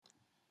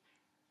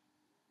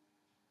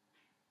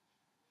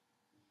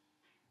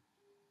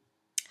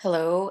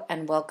Hello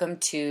and welcome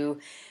to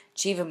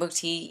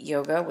Jivamukti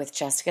Yoga with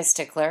Jessica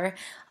Stickler,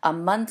 a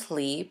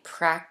monthly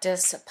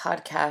practice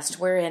podcast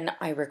wherein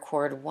I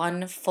record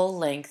one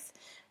full-length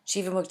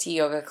Jivamukti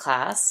Yoga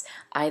class,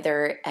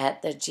 either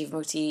at the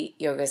Jivamukti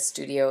Yoga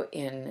studio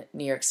in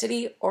New York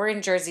City or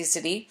in Jersey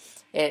City.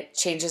 It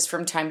changes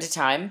from time to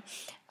time.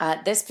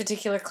 This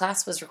particular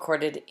class was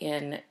recorded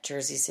in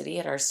Jersey City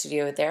at our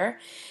studio there,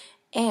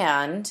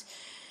 and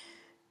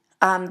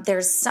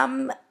there's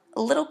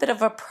a little bit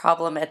of a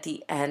problem at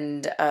the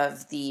end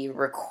of the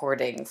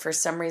recording. For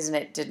some reason,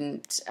 it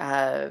didn't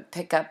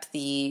pick up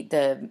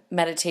the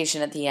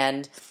meditation at the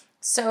end.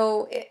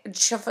 So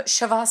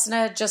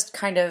Shavasana just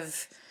kind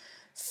of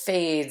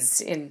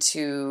fades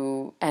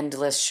into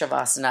endless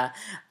Shavasana.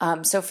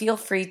 So feel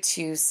free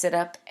to sit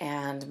up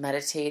and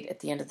meditate at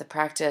the end of the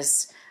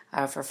practice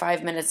for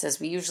 5 minutes as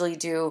we usually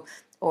do,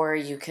 or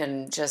you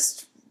can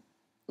just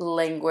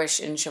languish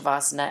in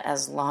Shavasana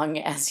as long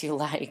as you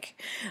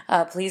like.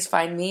 Please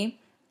find me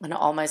on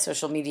all my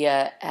social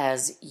media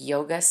as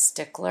Yoga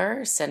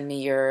Stickler. Send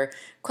me your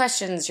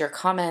questions, your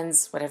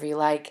comments, whatever you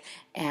like,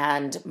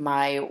 and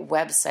my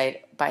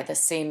website by the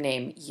same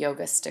name,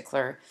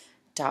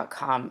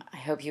 yogastickler.com. I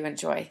hope you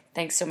enjoy.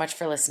 Thanks so much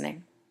for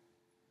listening.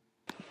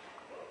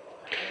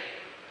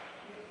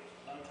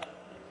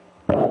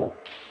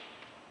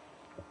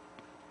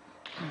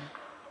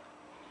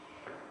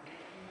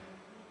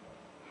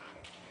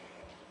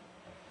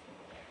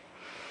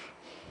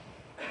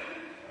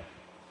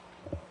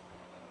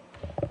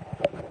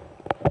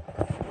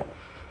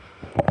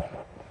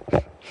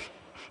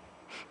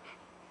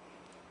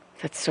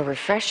 That's so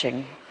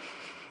refreshing.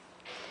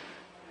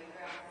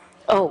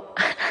 Oh,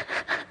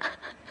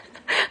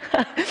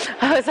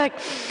 I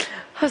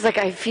was like,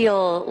 I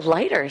feel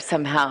lighter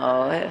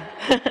somehow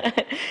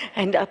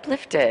and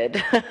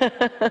uplifted,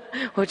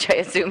 which I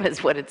assume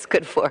is what it's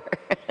good for.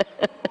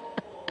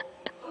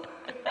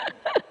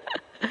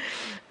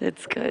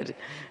 It's good.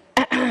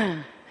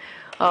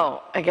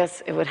 Oh, I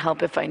guess it would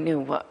help if I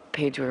knew what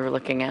page we were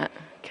looking at.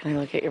 Can I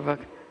look at your book?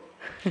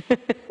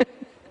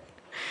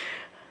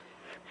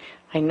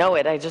 I know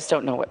it, I just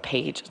don't know what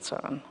page it's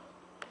on.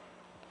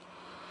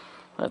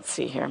 Let's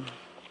see here.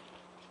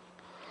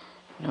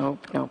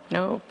 Nope.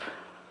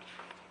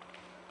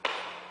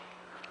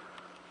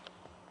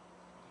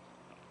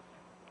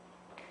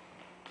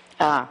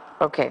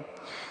 Okay.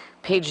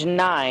 Page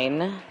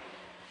 9,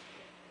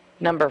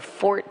 number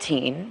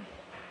 14.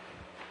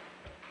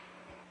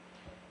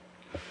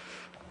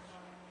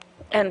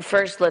 And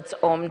first, let's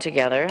Om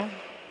together.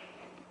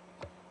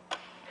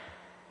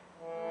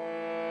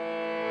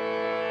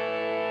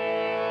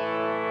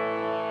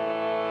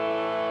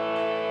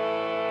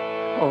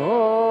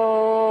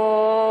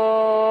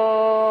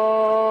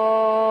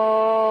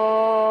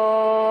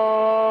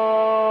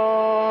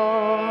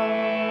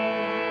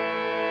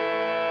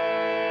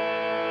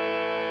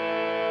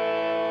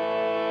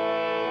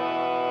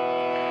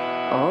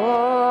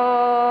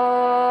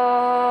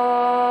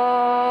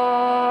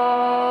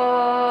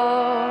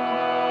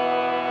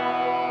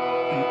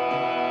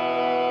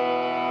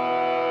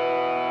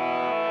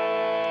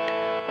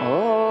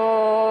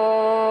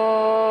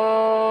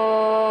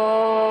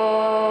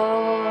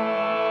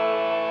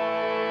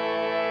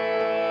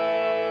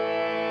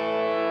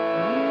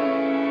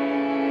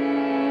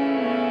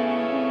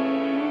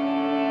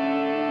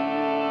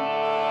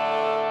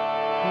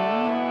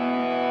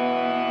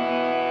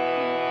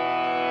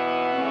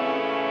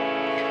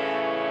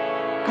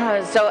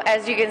 So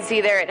as you can see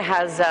there, it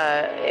has,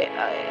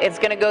 it's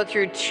going to go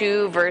through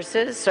 2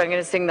 verses. So I'm going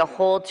to sing the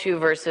whole 2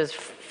 verses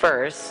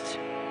first,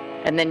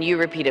 and then you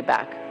repeat it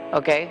back,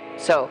 okay?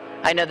 So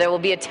I know there will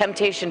be a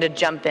temptation to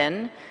jump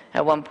in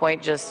at one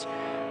point. Just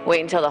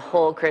wait until the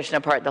whole Krishna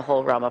part, the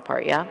whole Rama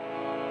part, yeah?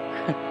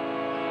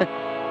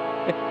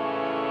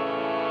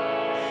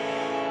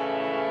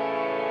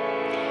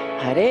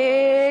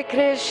 Hare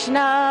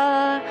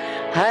Krishna,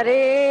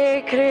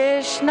 Hare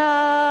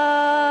Krishna,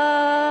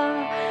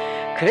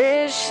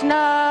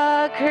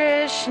 Krishna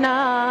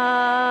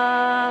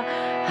Krishna,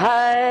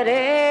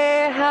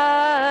 Hare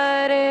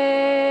Hare,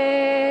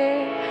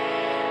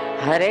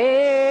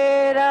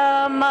 Hare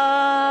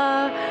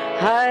Rama,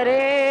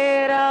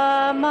 Hare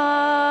Rama,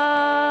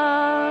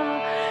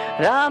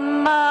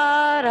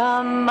 Rama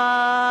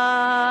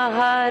Rama,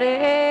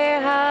 Hare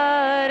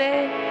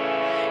Hare.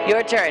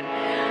 Your turn.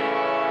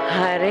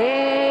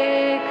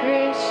 Hare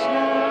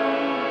Krishna,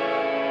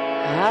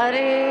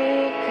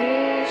 Hare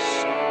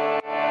Krishna,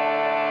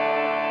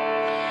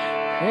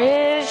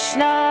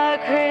 Krishna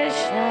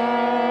Krishna,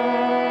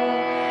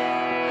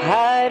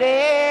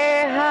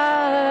 Hare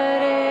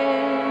Hare,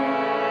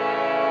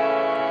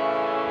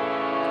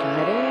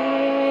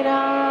 Hare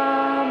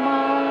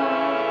Rama,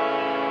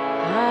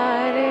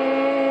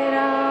 Hare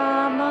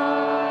Rama.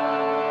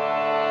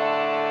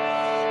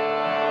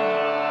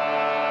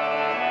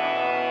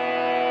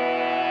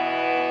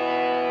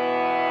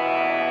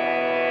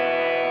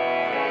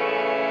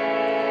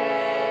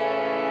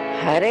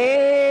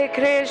 Hare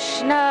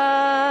Krishna,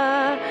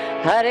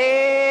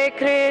 Hare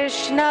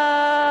Krishna,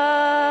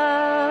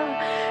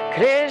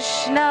 Krishna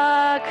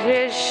Krishna,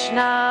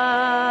 Krishna,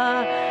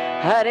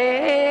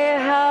 Hare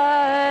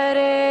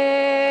Hare,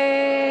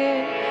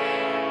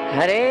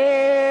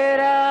 Hare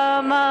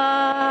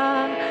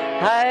Rama,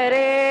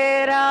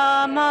 Hare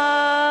Rama,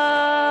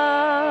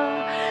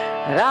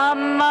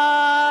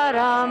 Rama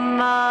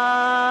Rama,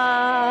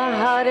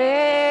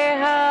 Hare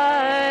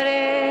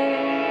Hare,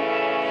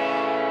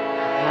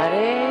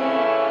 Hare.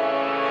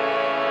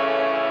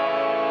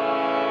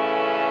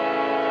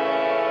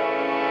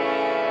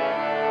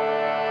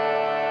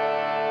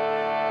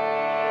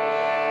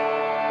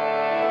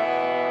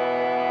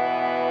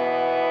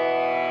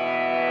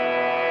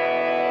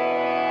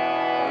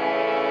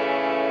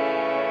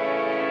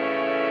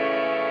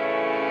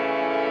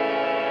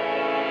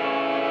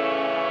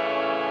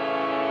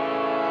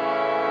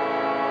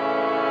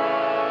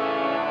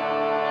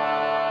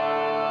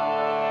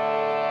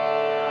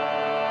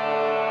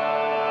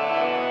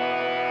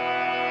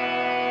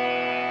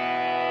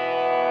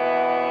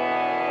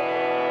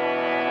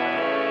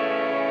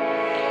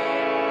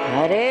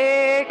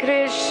 Hare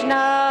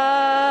Krishna,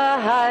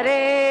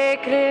 Hare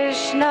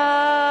Krishna,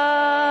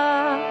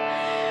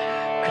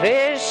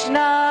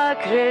 Krishna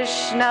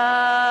Krishna,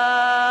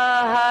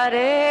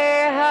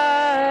 Hare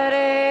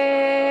Hare,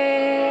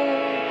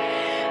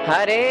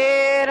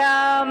 Hare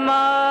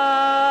Rama,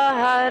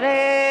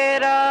 Hare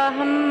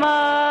Rama,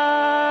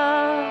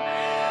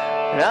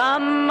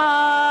 Rama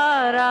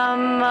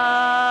Rama,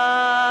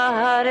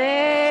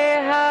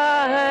 Hare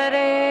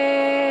Hare.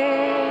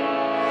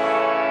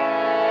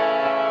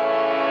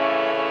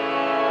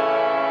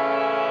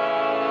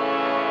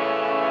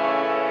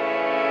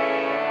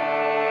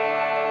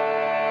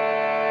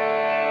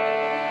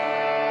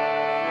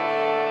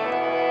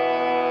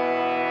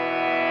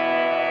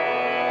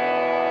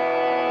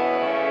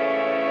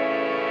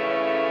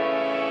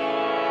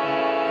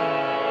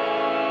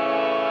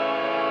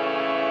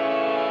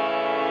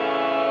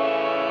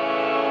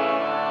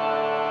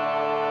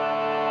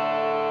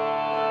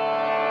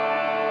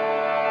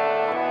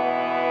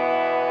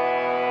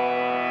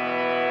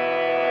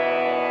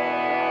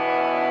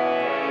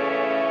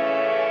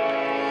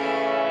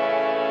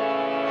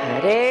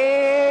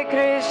 Hare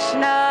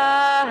Krishna,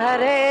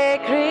 Hare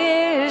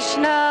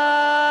Krishna,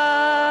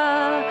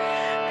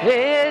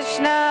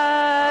 Krishna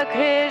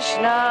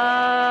Krishna,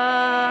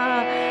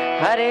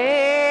 Hare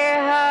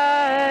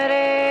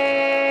Hare,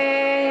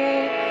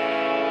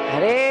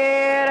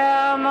 Hare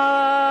Rama,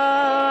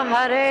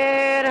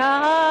 Hare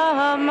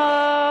Rama,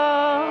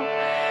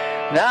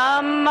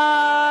 Rama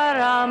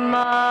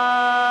Rama,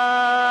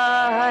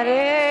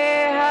 Hare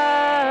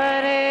Hare.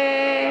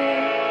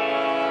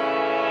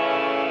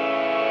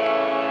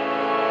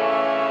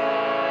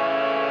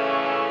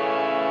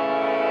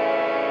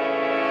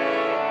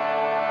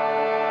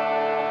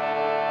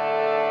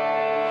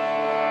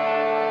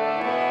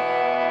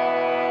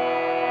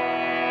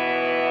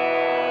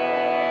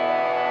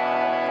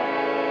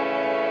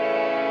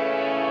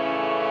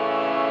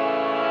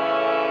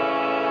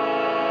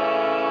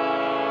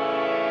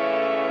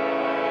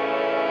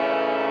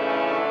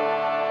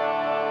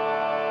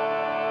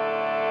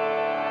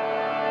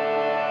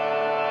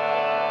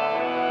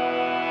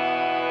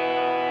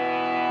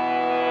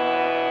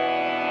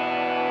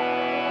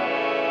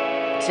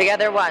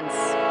 Together once.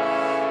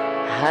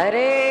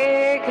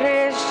 Hare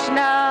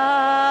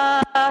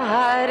Krishna,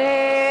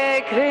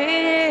 Hare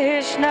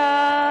Krishna,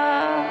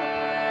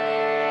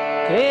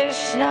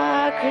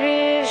 Krishna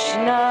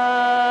Krishna,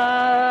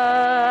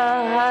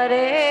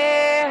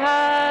 Hare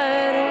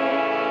Hare,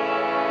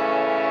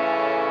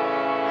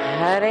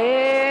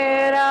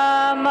 Hare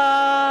Rama,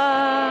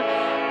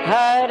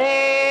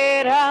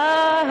 Hare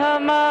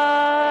Rama,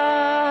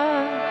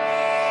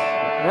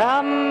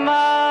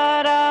 Rama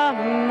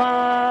Rama,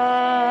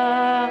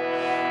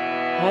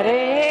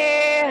 Hare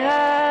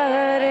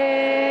Hare.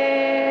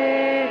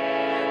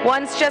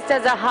 Once just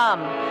as a hum.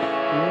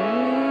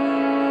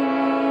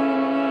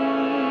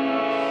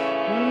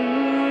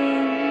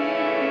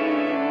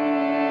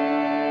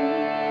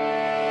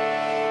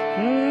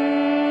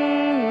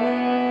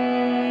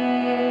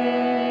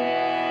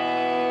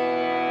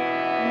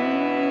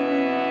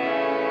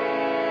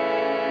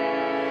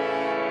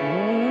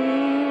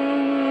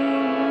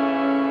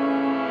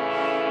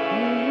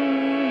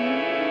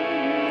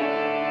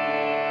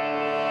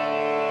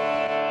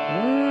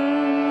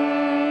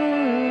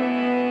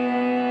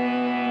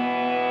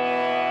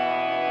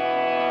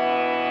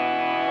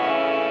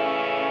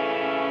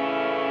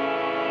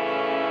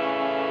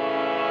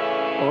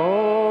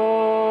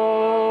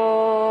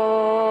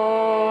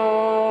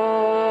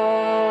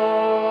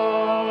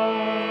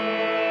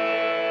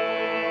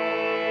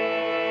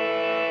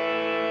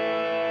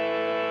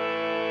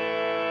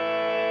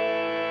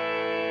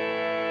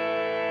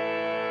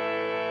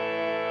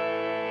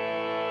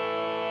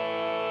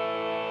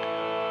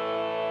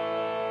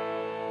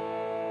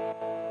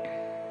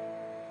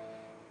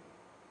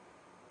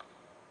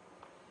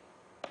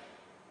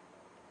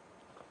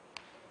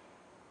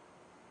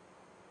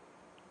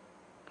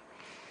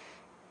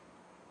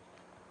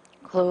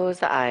 Close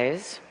the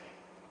eyes.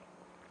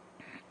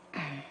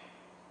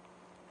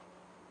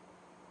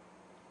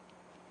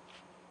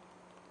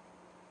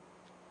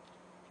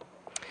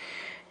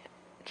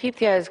 Keep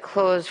the eyes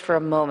closed for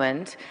a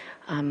moment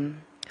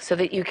so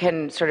that you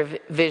can sort of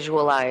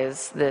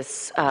visualize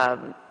this,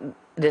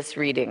 this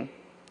reading,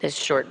 this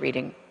short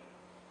reading.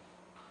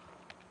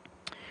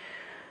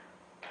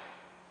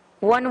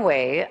 One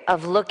way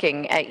of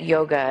looking at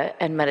yoga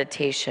and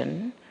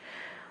meditation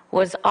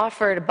was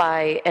offered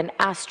by an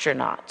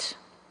astronaut,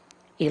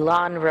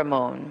 Ilan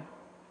Ramon.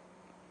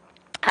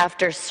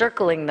 After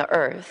circling the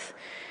Earth,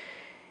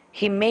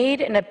 he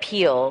made an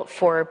appeal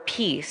for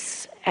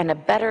peace and a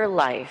better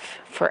life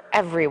for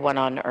everyone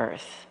on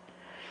Earth.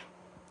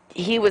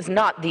 He was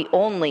not the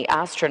only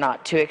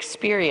astronaut to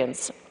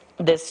experience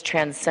this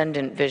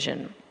transcendent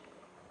vision.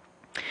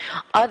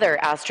 Other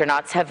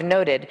astronauts have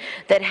noted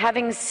that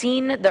having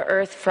seen the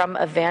Earth from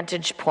a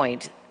vantage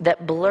point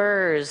that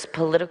blurs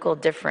political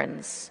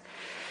difference,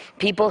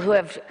 people who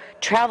have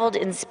traveled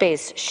in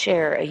space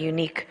share a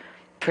unique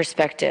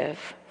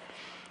perspective.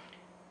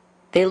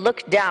 They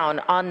look down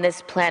on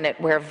this planet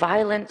where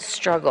violent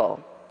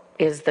struggle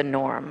is the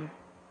norm.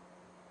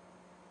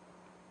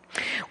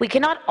 We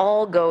cannot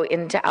all go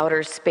into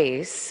outer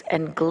space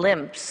and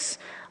glimpse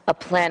a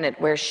planet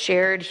where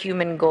shared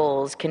human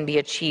goals can be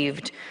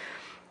achieved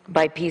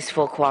by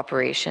peaceful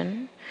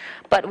cooperation.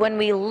 But when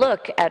we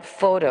look at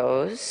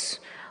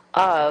photos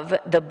of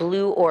the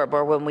blue orb,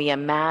 or when we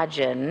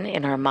imagine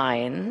in our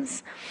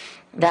minds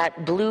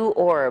that blue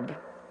orb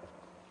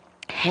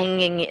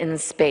hanging in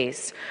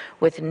space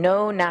with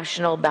no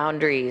national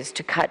boundaries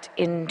to cut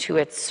into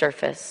its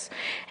surface,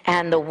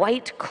 and the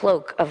white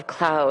cloak of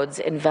clouds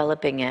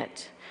enveloping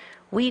it,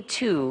 we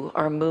too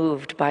are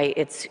moved by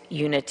its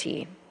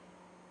unity.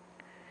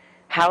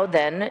 How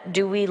then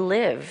do we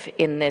live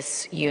in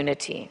this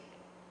unity?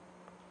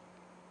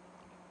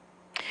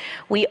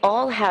 We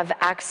all have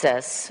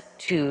access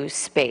to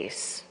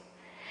space,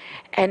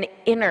 an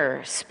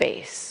inner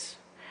space,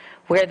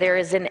 where there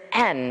is an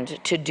end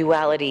to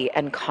duality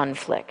and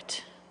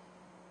conflict.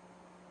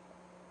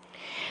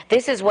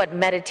 This is what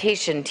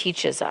meditation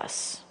teaches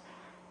us: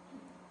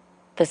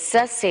 the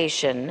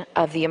cessation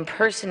of the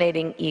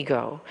impersonating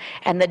ego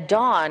and the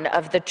dawn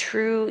of the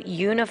true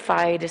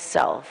unified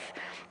self,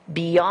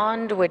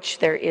 beyond which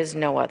there is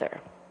no other.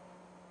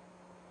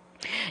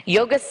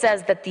 Yoga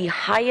says that the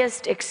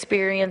highest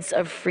experience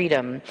of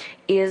freedom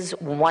is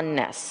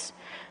oneness,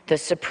 the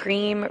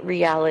supreme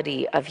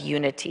reality of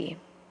unity.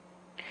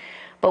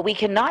 But we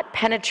cannot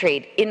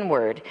penetrate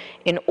inward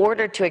in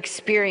order to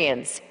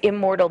experience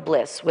immortal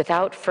bliss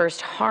without first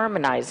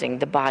harmonizing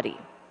the body.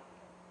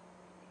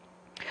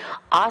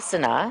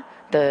 Asana,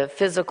 the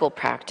physical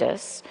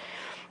practice,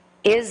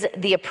 is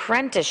the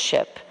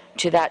apprenticeship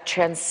to that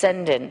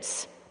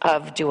transcendence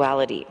of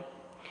duality.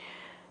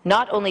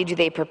 Not only do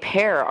they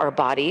prepare our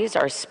bodies,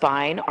 our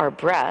spine, our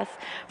breath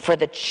for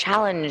the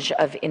challenge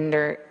of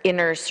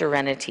inner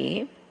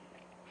serenity,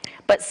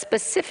 but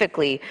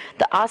specifically,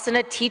 the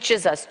asana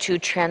teaches us to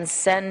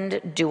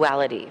transcend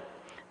duality.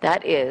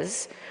 That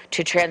is,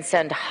 to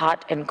transcend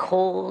hot and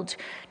cold,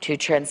 to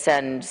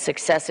transcend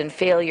success and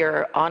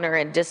failure, honor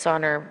and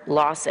dishonor,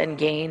 loss and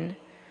gain.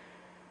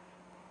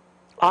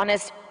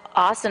 Honest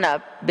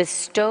asana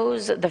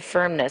bestows the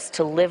firmness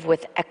to live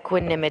with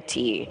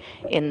equanimity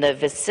in the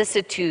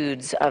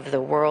vicissitudes of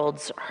the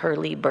world's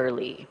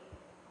hurly-burly.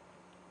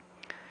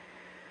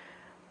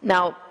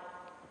 Now,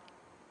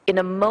 in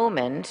a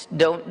moment,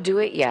 don't do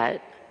it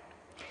yet,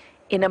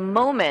 in a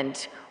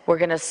moment, we're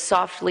going to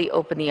softly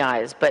open the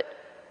eyes, but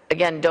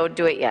again, don't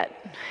do it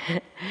yet.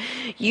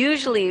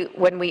 Usually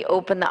when we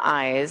open the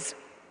eyes,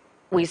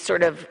 we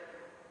sort of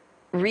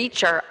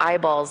reach our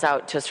eyeballs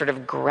out to sort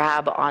of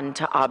grab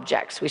onto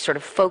objects. We sort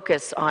of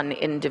focus on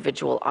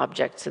individual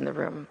objects in the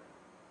room.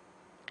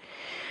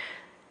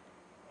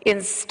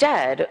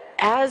 Instead,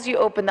 as you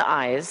open the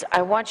eyes,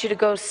 I want you to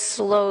go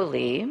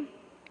slowly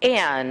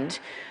and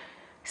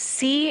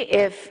see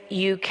if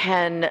you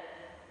can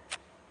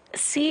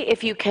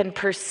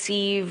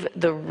perceive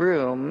the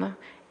room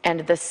and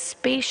the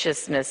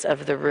spaciousness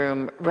of the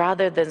room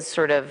rather than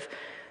sort of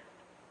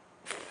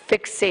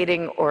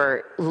fixating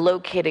or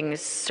locating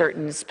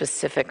certain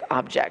specific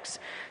objects.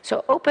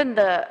 So open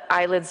the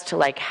eyelids to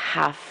like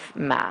half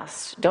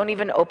mast. Don't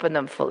even open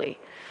them fully.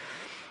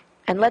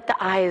 And let the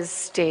eyes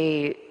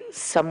stay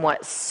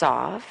somewhat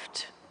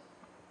soft.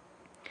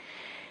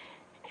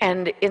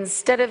 And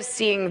instead of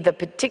seeing the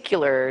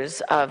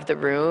particulars of the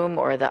room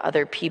or the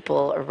other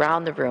people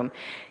around the room,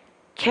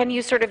 can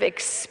you sort of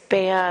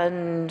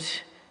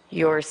expand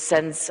your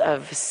sense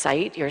of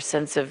sight, your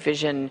sense of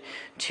vision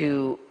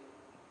to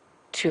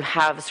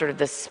have sort of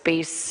the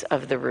space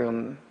of the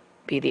room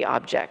be the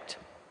object?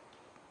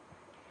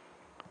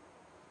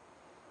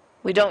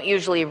 We don't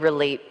usually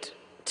relate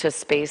to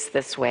space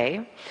this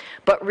way,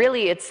 but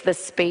really it's the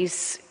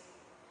space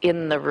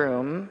in the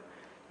room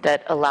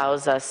that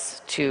allows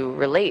us to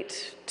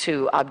relate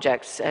to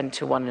objects and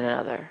to one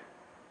another.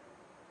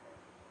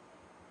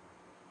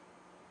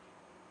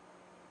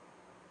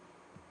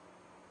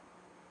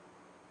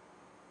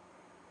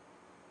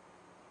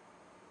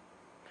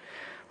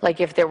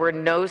 Like if there were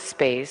no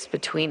space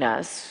between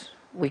us,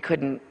 we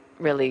couldn't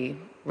really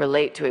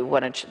relate to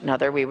one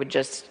another. We would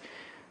just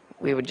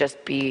we would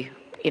just be,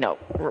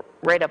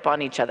 right up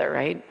on each other,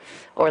 right?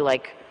 Or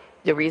like,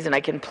 the reason I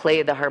can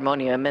play the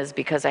harmonium is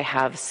because I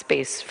have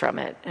space from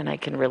it and I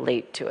can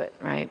relate to it,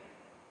 right?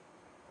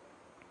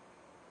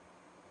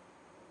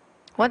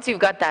 Once you've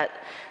got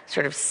that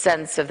sort of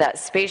sense of that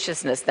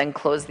spaciousness, then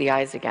close the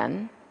eyes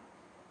again.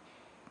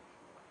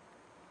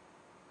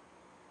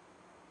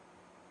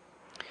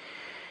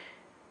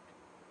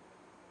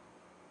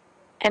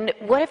 And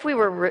what if we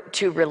were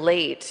to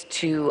relate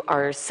to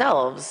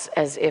ourselves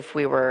as if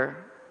we were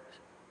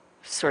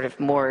sort of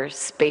more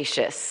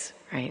spacious,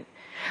 right?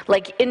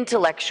 Like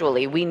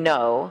intellectually, we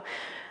know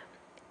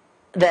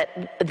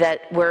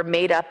that we're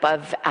made up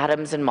of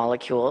atoms and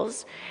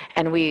molecules,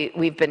 and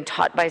we've been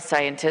taught by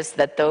scientists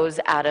that those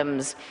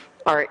atoms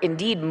are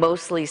indeed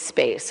mostly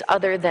space,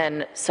 other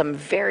than some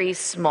very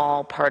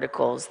small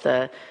particles,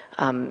 the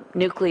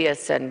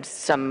nucleus and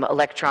some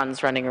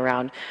electrons running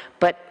around,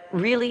 but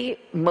really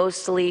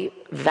mostly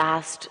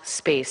vast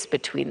space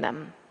between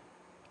them.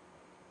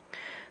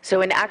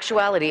 So in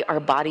actuality, our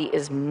body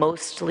is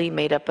mostly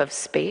made up of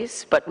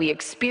space, but we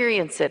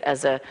experience it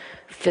as a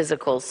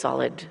physical,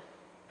 solid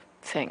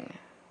thing.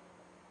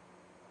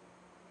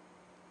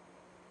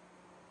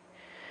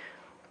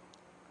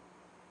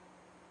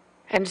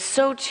 And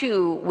so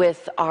too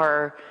with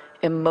our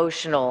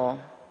emotional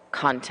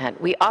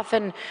content. We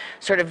often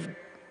sort of,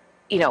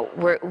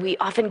 we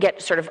often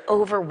get sort of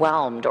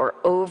overwhelmed or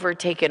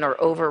overtaken or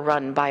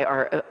overrun by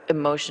our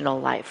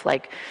emotional life.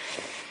 Like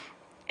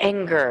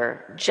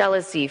anger,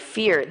 jealousy,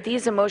 fear,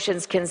 these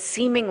emotions can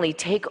seemingly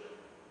take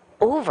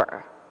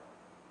over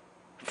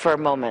for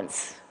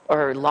moments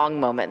or long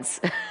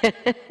moments.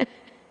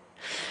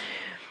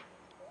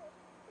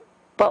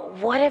 But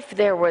what if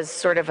there was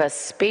sort of a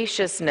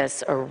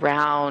spaciousness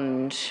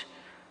around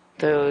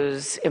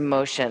those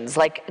emotions?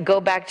 Like,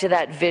 go back to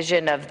that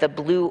vision of the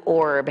blue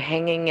orb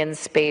hanging in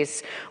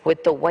space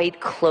with the white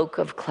cloak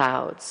of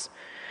clouds.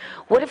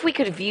 What if we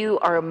could view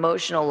our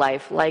emotional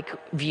life like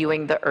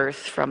viewing the earth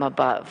from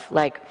above?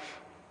 Like,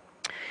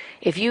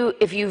 if you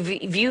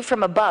view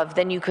from above,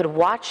 then you could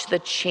watch the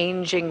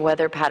changing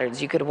weather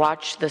patterns. You could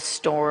watch the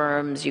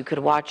storms. You could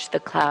watch the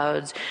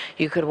clouds.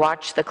 You could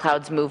watch the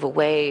clouds move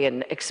away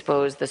and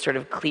expose the sort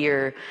of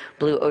clear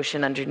blue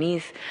ocean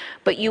underneath.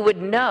 But you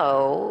would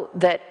know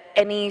that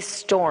any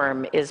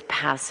storm is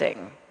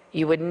passing.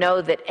 You would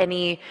know that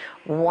any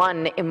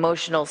one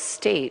emotional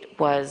state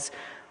was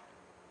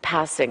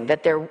passing,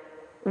 that there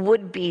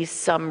would be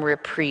some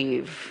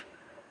reprieve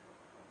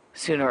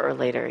sooner or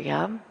later,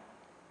 yeah?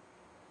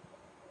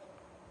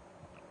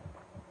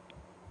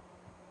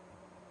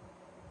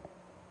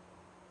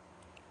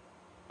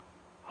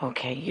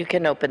 Okay, you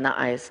can open the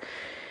eyes.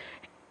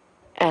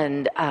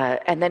 And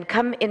then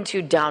come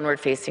into downward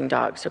facing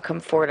dog. So come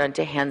forward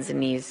onto hands and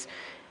knees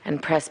and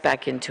press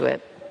back into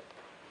it.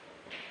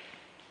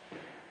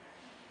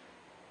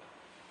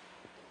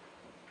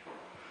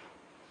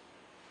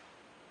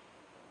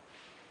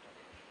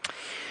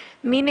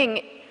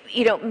 Meaning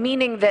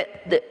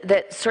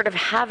that sort of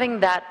having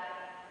that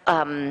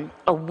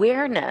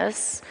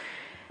awareness,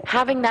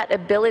 having that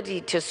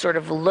ability to sort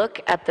of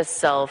look at the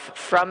self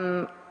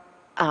from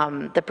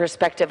the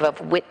perspective of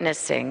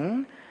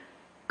witnessing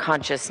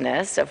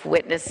consciousness, of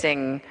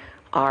witnessing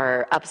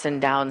our ups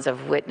and downs,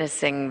 of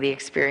witnessing the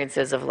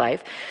experiences of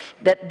life,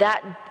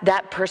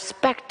 that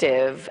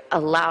perspective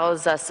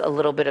allows us a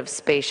little bit of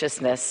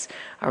spaciousness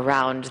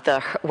around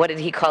the, what did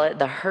he call it?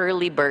 The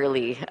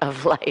hurly-burly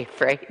of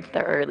life, right? The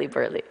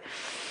hurly-burly.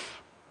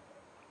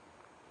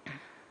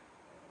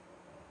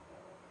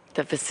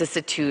 The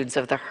vicissitudes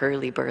of the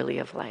hurly-burly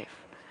of life.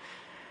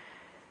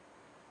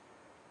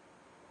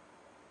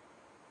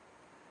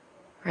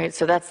 Right,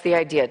 so that's the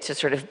idea, to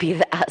sort of be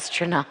the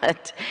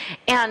astronaut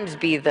and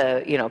be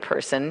the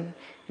person.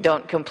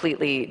 Don't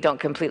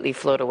completely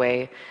float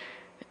away,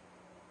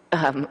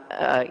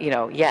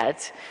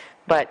 yet,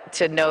 but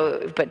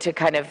to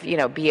kind of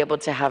be able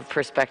to have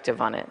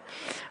perspective on it.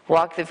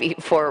 Walk the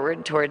feet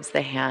forward towards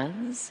the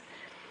hands,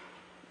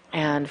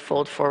 and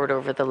fold forward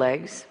over the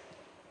legs.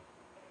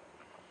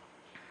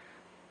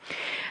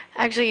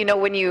 Actually,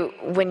 when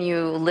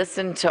you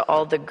listen to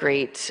all the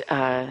great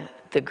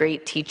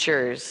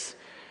teachers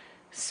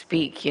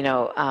speak,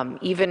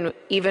 even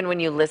when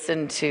you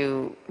listen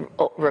to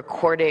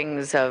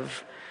recordings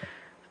of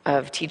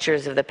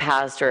teachers of the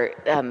past, or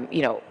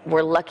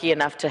we're lucky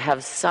enough to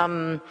have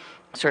some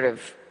sort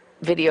of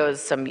videos,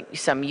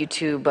 some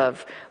YouTube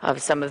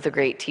of some of the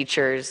great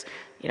teachers,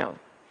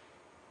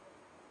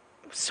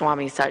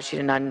 Swami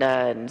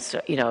Satchidananda, and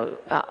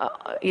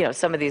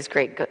some of these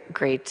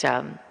great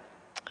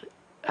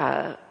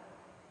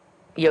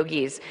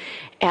yogis,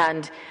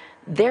 and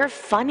they're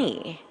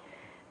funny.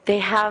 They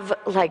have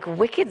like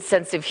wicked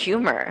sense of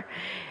humor.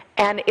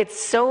 And it's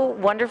so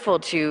wonderful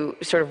to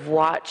sort of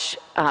watch,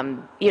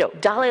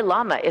 Dalai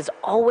Lama is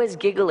always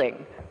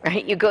giggling,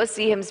 right? You go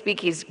see him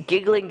speak, he's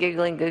giggling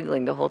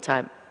the whole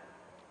time.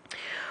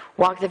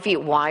 Walk the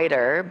feet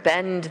wider,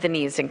 bend the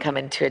knees and come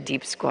into a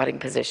deep squatting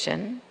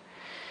position.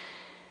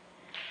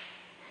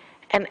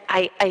 And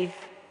I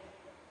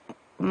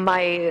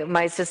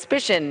my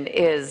suspicion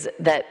is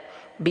that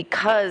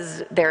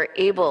because they're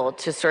able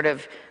to sort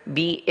of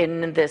be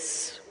in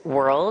this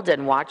world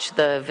and watch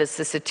the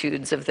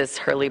vicissitudes of this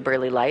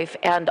hurly-burly life,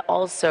 and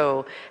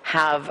also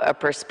have a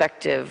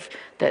perspective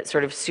that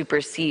sort of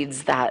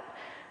supersedes that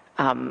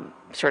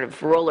sort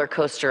of roller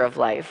coaster of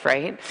life,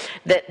 right?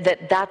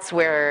 That's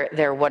where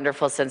their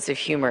wonderful sense of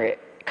humor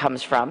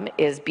comes from,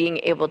 is being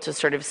able to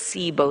sort of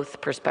see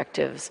both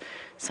perspectives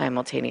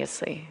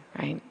simultaneously,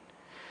 right?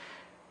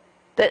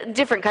 The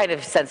different kind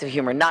of sense of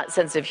humor, not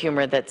sense of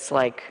humor that's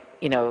like,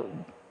 you know,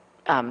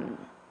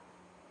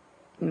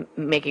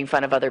 making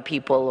fun of other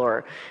people,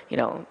 or, you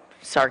know,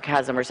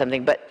 sarcasm or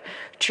something, but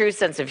true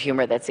sense of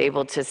humor that's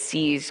able to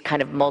see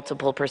kind of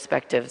multiple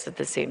perspectives at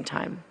the same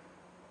time.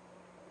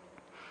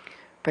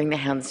 Bring the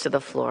hands to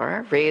the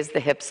floor, raise the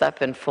hips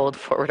up and fold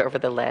forward over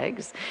the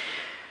legs.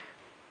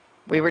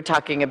 We were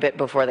talking a bit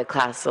before the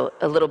class,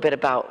 a little bit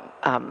about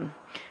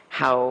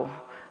how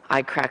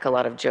I crack a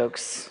lot of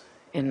jokes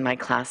in my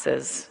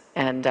classes.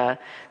 And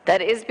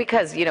that is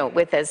because, you know,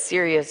 with as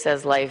serious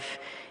as life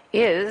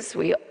is,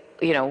 we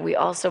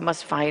also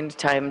must find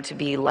time to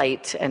be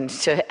light and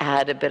to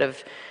add a bit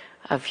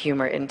of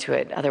humor into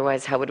it.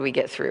 Otherwise, how would we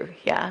get through?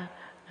 Yeah?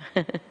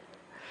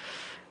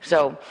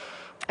 So,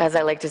 as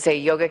I like to say,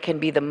 yoga can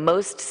be the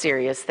most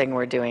serious thing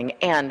we're doing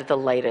and the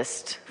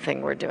lightest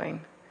thing we're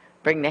doing.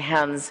 Bring the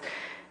hands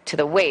to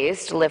the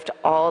waist, lift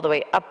all the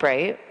way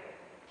upright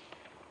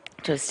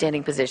to a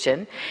standing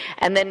position.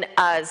 And then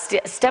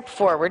step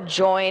forward,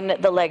 join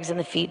the legs and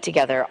the feet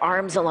together,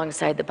 arms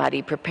alongside the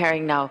body,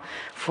 preparing now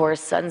for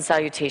sun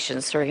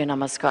salutation, Surya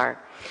Namaskar.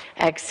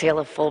 Exhale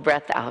a full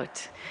breath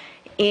out.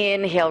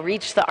 Inhale,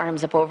 reach the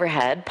arms up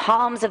overhead,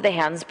 palms of the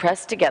hands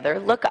pressed together,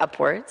 look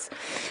upwards.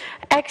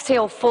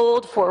 Exhale,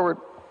 fold forward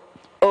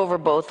over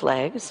both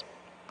legs.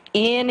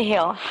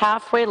 Inhale,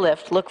 halfway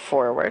lift, look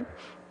forward.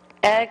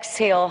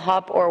 Exhale,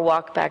 hop or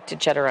walk back to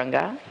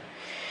Chaturanga.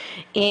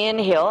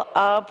 Inhale,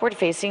 upward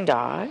facing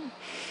dog.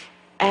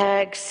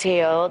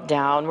 Exhale,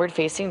 downward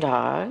facing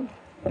dog.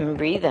 And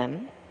breathe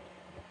in.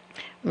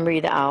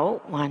 Breathe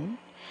out, 1.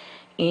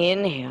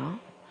 Inhale.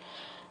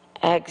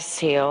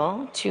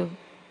 Exhale, 2.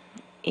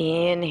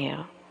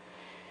 Inhale.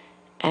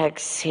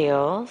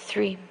 Exhale,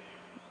 3.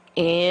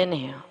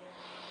 Inhale.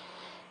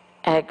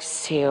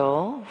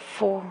 Exhale,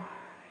 4.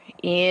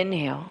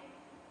 Inhale.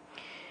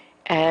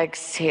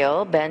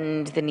 Exhale,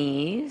 bend the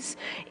knees.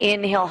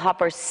 Inhale,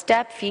 hop or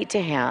step feet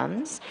to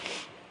hands.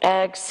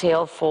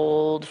 Exhale,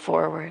 fold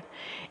forward.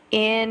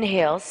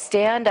 Inhale,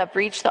 stand up,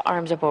 reach the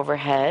arms up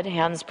overhead,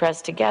 hands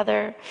pressed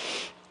together.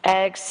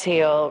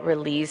 Exhale,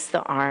 release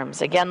the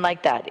arms. Again,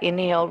 like that.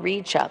 Inhale,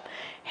 reach up.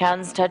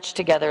 Hands touch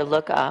together,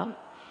 look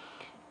up.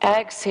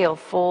 Exhale,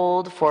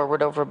 fold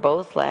forward over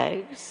both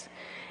legs.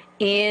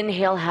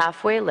 Inhale,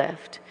 halfway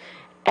lift.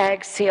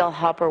 Exhale,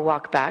 hop or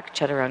walk back,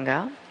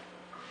 Chaturanga.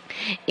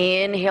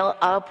 Inhale,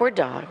 upward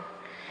dog.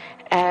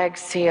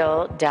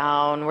 Exhale,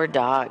 downward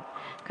dog.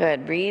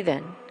 Good. Breathe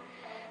in.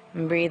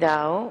 Breathe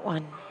out.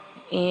 1.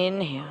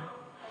 Inhale.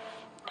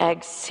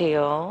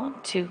 Exhale.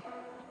 2.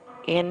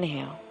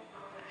 Inhale.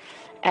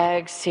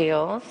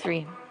 Exhale.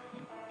 3.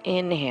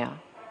 Inhale.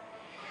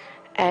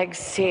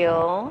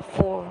 Exhale.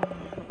 4.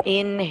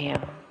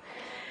 Inhale.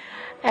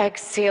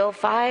 Exhale,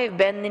 5,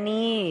 bend the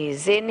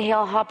knees.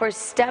 Inhale, hop or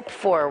step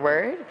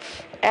forward.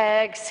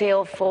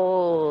 Exhale,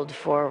 fold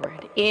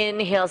forward.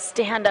 Inhale,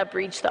 stand up,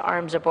 reach the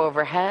arms up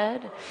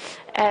overhead.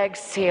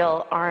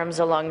 Exhale, arms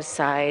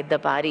alongside the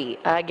body.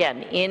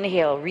 Again,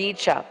 inhale,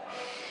 reach up.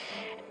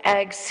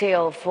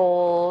 Exhale,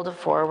 fold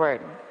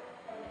forward.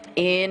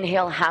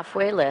 Inhale,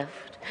 halfway lift.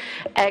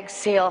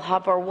 Exhale,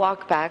 hop or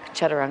walk back,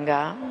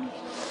 Chaturanga.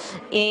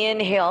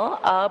 Inhale,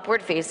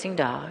 upward facing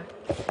dog.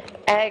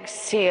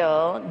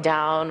 Exhale,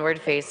 downward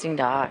facing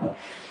dog.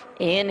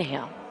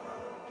 Inhale.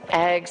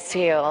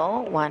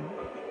 Exhale, 1.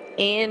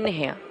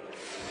 Inhale.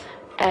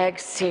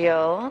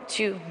 Exhale,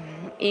 2.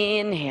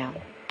 Inhale.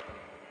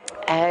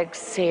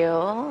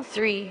 Exhale,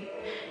 3.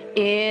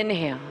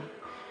 Inhale.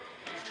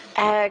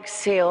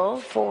 Exhale,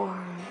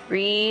 4.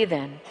 Breathe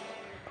in.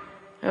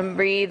 And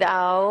breathe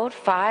out,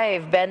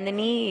 5. Bend the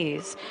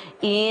knees.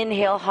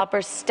 Inhale, hop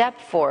or step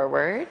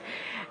forward.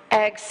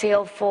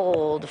 Exhale,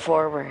 fold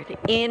forward.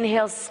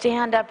 Inhale,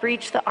 stand up,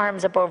 reach the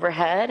arms up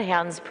overhead,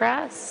 hands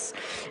press.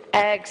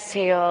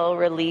 Exhale,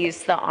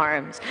 release the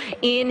arms.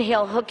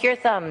 Inhale, hook your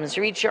thumbs,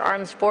 reach your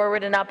arms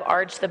forward and up,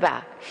 arch the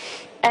back.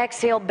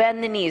 Exhale,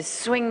 bend the knees,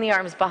 swing the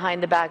arms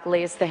behind the back,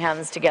 lace the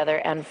hands together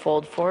and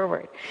fold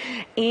forward.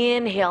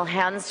 Inhale,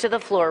 hands to the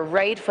floor,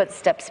 right foot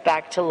steps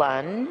back to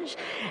lunge.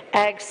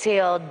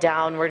 Exhale,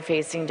 downward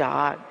facing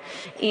dog.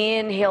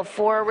 Inhale,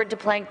 forward to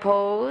plank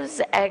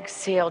pose.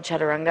 Exhale,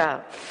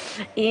 Chaturanga.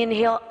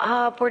 Inhale,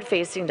 upward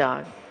facing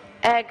dog.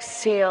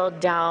 Exhale,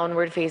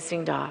 downward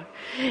facing dog.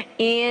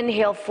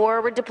 Inhale,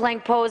 forward to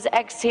plank pose.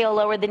 Exhale,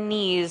 lower the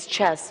knees,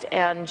 chest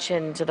and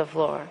chin to the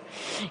floor.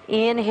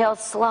 Inhale,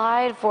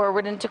 slide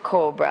forward into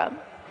cobra.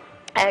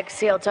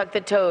 Exhale, tuck the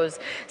toes,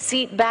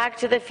 seat back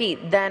to the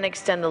feet, then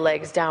extend the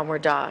legs,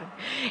 downward dog.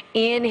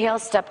 Inhale,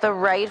 step the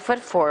right foot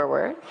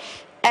forward.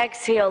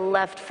 Exhale,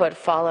 left foot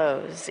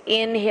follows.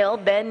 Inhale,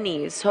 bend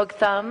knees, hook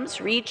thumbs,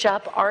 reach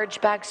up,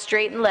 arch back,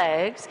 straighten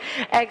legs.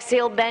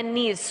 Exhale, bend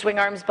knees, swing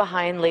arms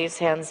behind, lace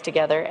hands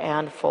together,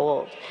 and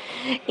fold.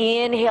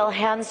 Inhale,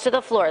 hands to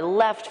the floor,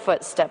 left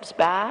foot steps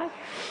back.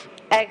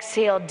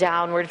 Exhale,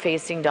 downward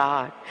facing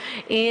dog.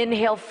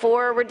 Inhale,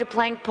 forward to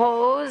plank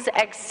pose.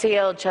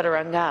 Exhale,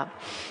 chaturanga.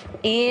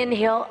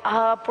 Inhale,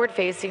 upward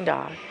facing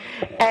dog.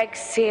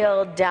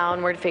 Exhale,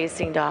 downward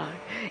facing dog.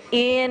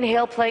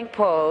 Inhale, plank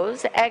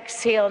pose.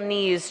 Exhale,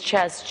 knees,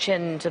 chest,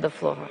 chin to the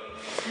floor.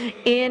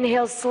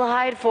 Inhale,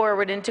 slide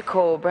forward into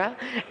cobra.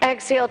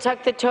 Exhale,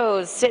 tuck the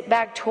toes, sit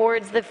back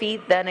towards the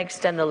feet, then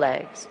extend the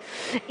legs.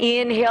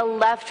 Inhale,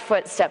 left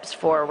foot steps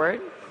forward.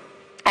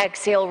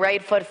 Exhale,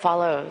 right foot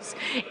follows.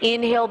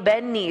 Inhale,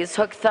 bend knees,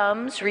 hook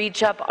thumbs,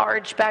 reach up,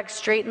 arch back,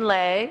 straighten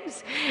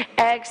legs.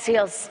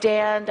 Exhale,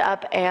 stand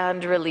up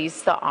and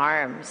release the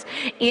arms.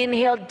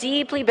 Inhale,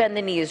 deeply bend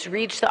the knees,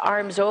 reach the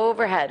arms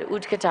overhead,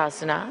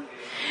 Utkatasana.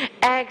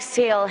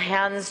 Exhale,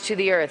 hands to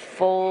the earth,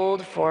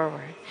 fold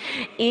forward.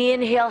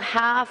 Inhale,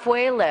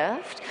 halfway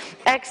lift.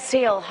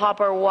 Exhale,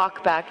 hop or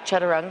walk back,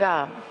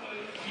 Chaturanga.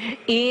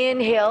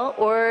 Inhale,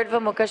 Urdhva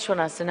Mukha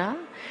Svanasana.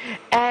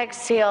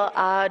 Exhale,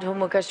 Adho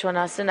Mukha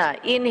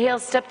Svanasana. Inhale,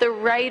 step the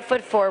right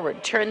foot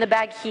forward. Turn the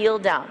back heel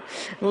down.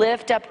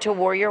 Lift up to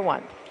Warrior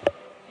One.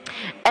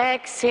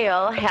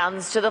 Exhale,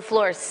 hands to the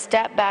floor.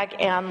 Step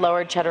back and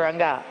lower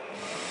Chaturanga.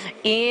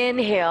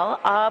 Inhale,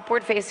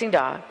 upward facing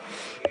dog.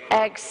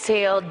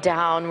 Exhale,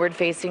 downward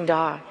facing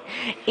dog.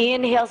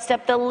 Inhale,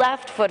 step the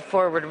left foot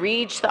forward.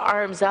 Reach the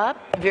arms up.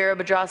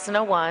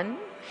 Virabhadrasana 1.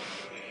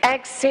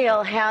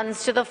 Exhale,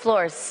 hands to the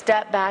floor,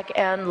 step back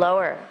and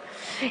lower.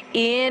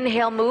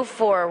 Inhale, move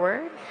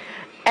forward.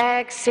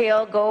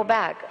 Exhale, go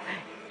back.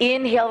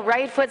 Inhale,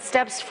 right foot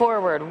steps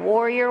forward,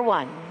 Warrior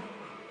One.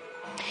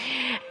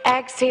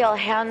 Exhale,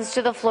 hands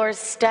to the floor,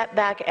 step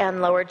back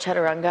and lower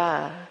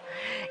Chaturanga.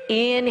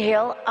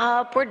 Inhale,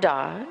 upward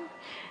dog.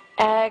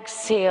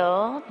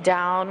 Exhale,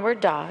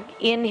 downward dog.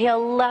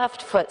 Inhale,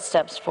 left foot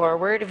steps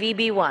forward,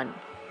 VB1.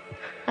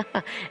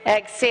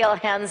 Exhale,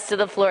 hands to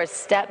the floor,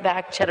 step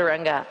back,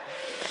 Chaturanga.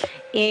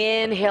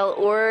 Inhale,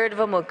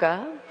 Urdhva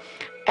Mukha.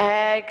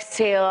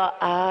 Exhale,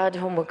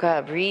 Adho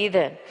Mukha. Breathe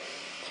in.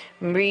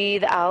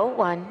 Breathe out,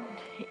 1.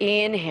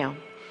 Inhale.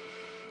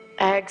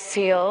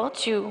 Exhale,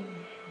 2.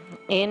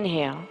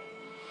 Inhale.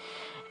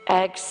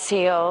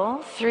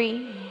 Exhale,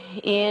 3.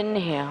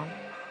 Inhale.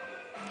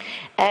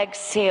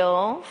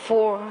 Exhale,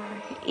 4.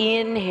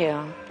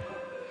 Inhale.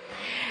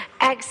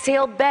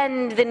 Exhale,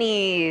 bend the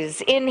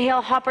knees.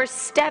 Inhale, hop or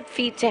step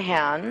feet to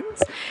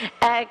hands.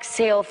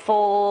 Exhale,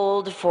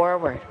 fold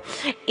forward.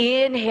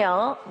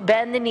 Inhale,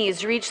 bend the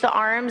knees. Reach the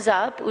arms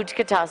up,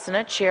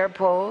 Utkatasana, chair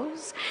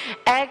pose.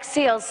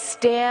 Exhale,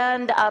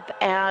 stand up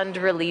and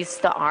release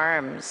the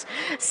arms.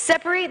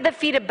 Separate the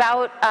feet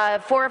about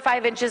 4 or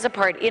 5 inches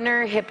apart,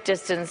 inner hip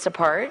distance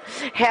apart.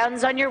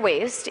 Hands on your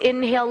waist.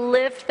 Inhale,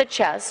 lift the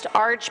chest,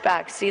 arch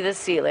back, see the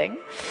ceiling.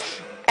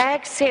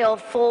 Exhale,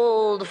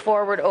 fold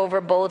forward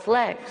over both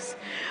legs.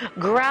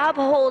 Grab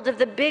hold of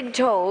the big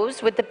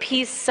toes with the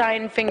peace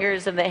sign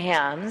fingers of the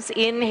hands.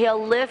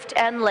 Inhale, lift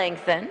and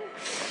lengthen.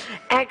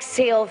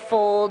 Exhale,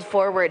 fold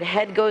forward.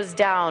 Head goes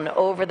down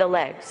over the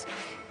legs.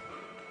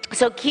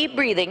 So keep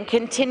breathing,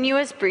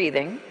 continuous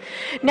breathing.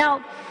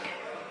 Now,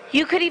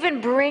 you could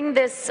even bring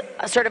this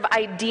sort of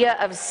idea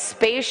of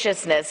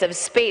spaciousness, of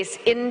space,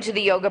 into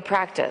the yoga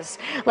practice.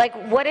 Like,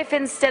 what if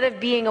instead of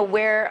being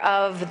aware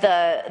of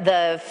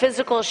the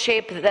physical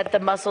shape that the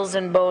muscles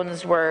and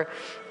bones were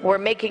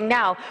making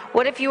now,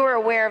 what if you were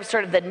aware of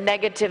sort of the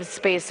negative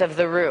space of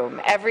the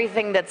room,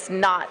 everything that's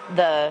not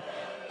the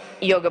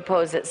yoga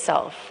pose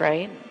itself,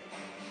 right?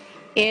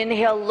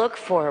 Inhale, look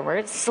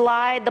forward,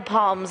 slide the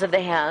palms of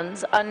the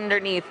hands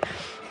underneath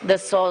the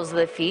soles of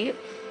the feet.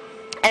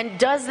 And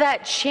does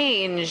that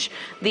change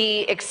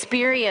the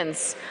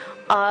experience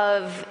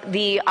of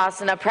the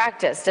asana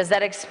practice? Does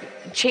that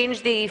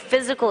change the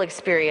physical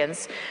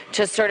experience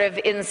to sort of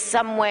in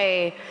some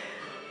way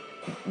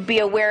be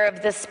aware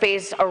of the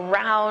space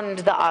around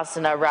the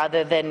asana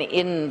rather than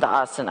in the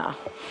asana?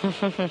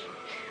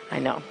 I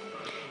know.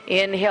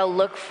 Inhale,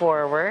 look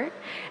forward.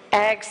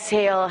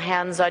 Exhale,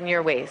 hands on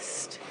your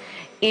waist.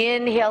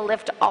 Inhale,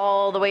 lift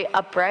all the way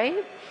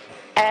upright.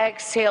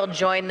 Exhale,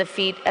 join the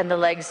feet and the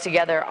legs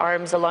together,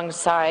 arms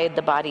alongside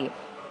the body.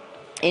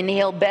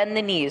 Inhale, bend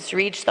the knees,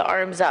 reach the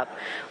arms up,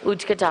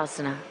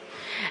 Utkatasana.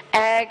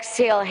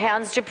 Exhale,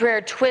 hands to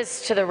prayer,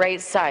 twist to the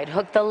right side.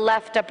 Hook the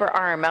left upper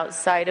arm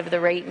outside of the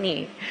right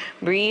knee.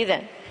 Breathe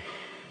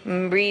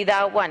in. Breathe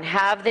out, 1.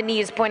 Have the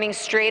knees pointing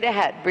straight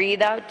ahead.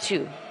 Breathe out,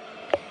 2.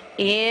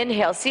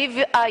 Inhale. See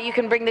if you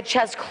can bring the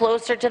chest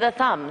closer to the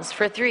thumbs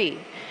for 3.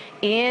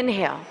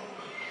 Inhale.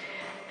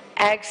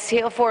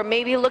 Exhale, 4.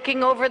 Maybe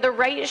looking over the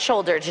right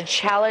shoulder to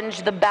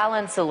challenge the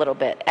balance a little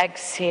bit.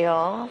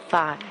 Exhale,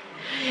 5.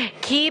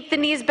 Keep the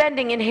knees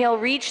bending. Inhale,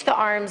 reach the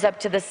arms up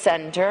to the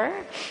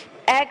center.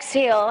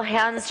 Exhale,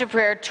 hands to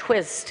prayer,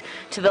 twist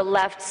to the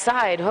left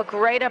side. Hook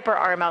right upper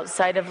arm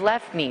outside of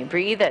left knee.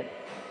 Breathe in.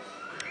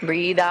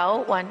 Breathe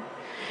out, 1.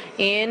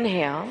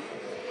 Inhale.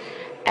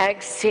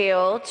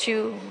 Exhale,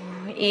 2.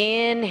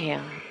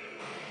 Inhale.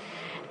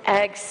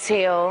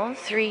 Exhale,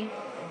 3.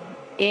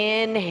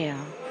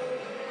 Inhale.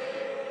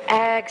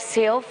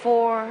 Exhale,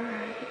 4.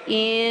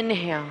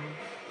 Inhale.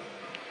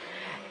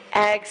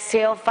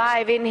 Exhale,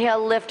 5.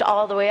 Inhale, lift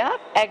all the way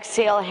up.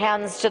 Exhale,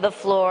 hands to the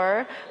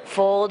floor,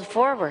 fold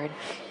forward.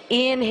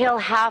 Inhale,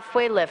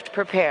 halfway lift,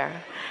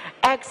 prepare.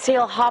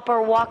 Exhale, hop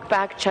or walk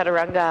back,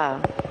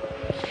 chaturanga.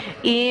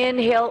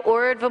 Inhale,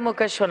 Urdhva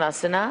Mukha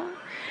Svanasana.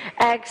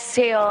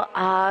 Exhale,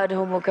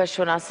 Adho Mukha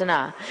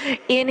Svanasana.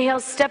 Inhale,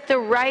 step the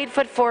right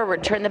foot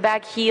forward, turn the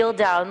back heel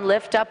down,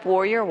 lift up,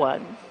 warrior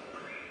 1.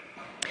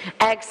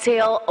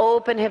 Exhale,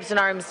 open hips and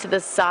arms to the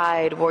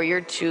side,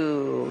 warrior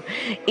 2.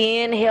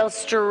 Inhale,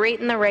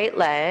 straighten the right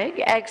leg.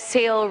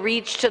 Exhale,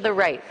 reach to the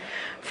right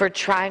for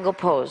triangle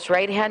pose.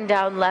 Right hand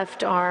down,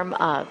 left arm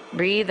up.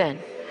 Breathe in.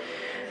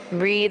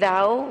 Breathe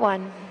out,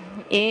 1.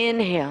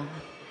 Inhale.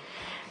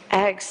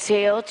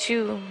 Exhale,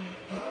 2.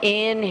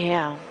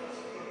 Inhale.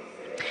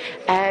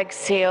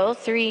 Exhale,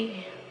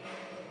 3.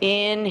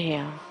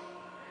 Inhale.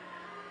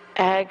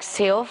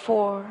 Exhale,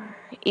 4.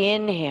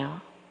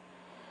 Inhale.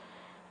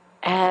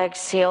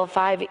 Exhale,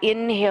 5.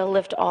 Inhale,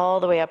 lift all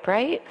the way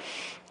upright.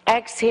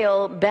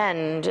 Exhale,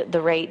 bend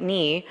the right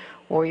knee,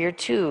 warrior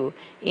 2.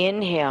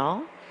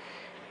 Inhale.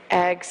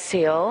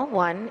 Exhale,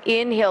 1.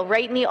 Inhale,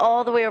 right knee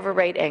all the way over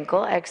right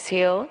ankle.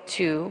 Exhale,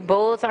 2.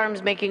 Both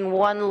arms making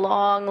one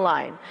long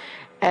line.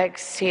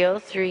 Exhale,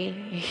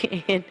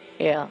 3.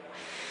 Inhale.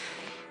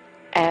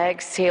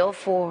 Exhale,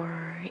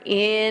 4.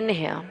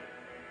 Inhale.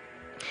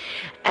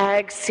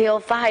 Exhale,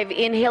 5.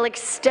 Inhale,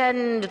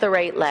 extend the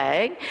right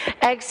leg.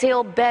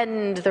 Exhale,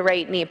 bend the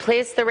right knee.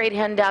 Place the right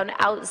hand down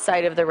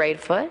outside of the right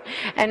foot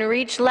and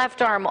reach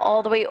left arm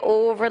all the way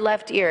over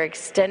left ear.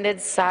 Extended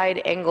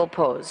side angle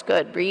pose.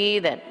 Good.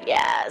 Breathe in.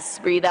 Yes.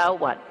 Breathe out.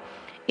 1.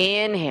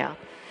 Inhale.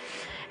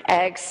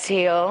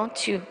 Exhale,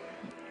 2.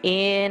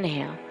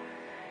 Inhale.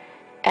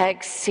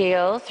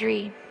 Exhale,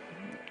 3.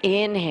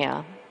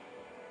 Inhale.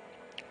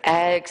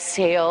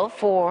 Exhale,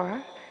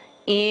 4.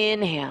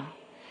 Inhale.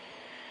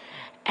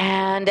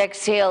 And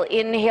exhale.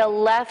 Inhale,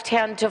 left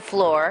hand to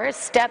floor.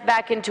 Step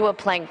back into a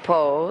plank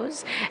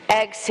pose.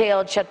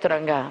 Exhale,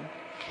 chaturanga.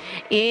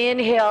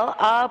 Inhale,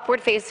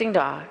 upward facing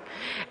dog.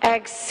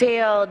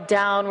 Exhale,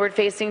 downward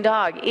facing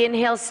dog.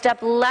 Inhale,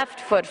 step left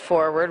foot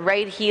forward,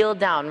 right heel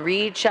down.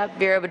 Reach up,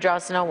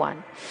 Virabhadrasana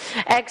 1.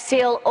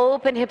 Exhale,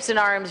 open hips and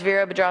arms,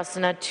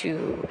 Virabhadrasana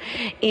 2.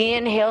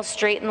 Inhale,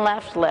 straighten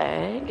left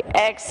leg.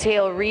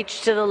 Exhale,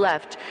 reach to the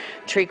left,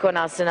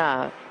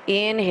 Trikonasana.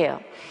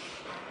 Inhale.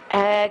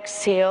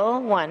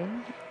 Exhale,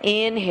 1.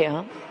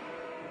 Inhale.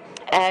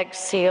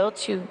 Exhale,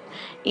 2.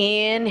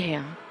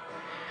 Inhale.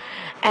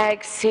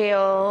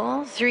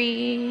 Exhale,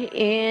 3.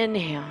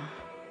 Inhale.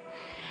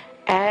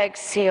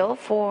 Exhale,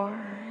 4.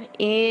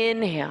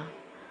 Inhale.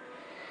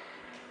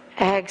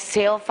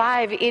 Exhale,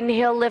 5.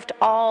 Inhale, lift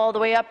all the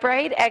way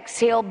upright.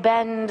 Exhale,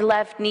 bend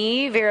left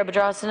knee,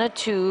 Virabhadrasana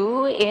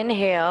 2.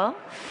 Inhale.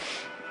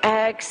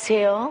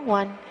 Exhale,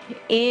 1.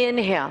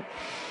 Inhale.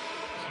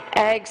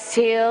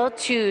 Exhale,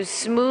 2.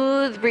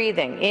 Smooth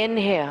breathing.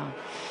 Inhale.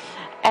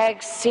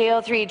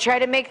 Exhale, 3. Try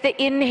to make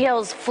the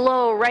inhales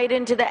flow right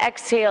into the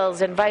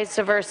exhales and vice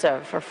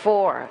versa for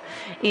 4.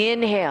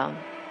 Inhale.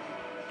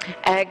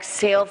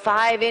 Exhale,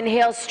 5.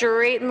 Inhale,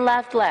 straighten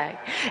left leg.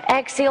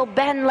 Exhale,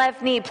 bend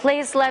left knee.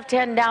 Place left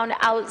hand down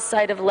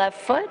outside of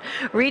left foot.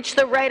 Reach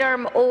the right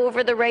arm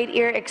over the right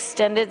ear.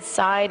 Extended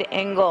side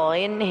angle.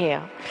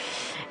 Inhale.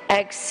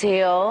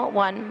 Exhale,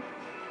 1.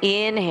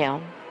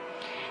 Inhale.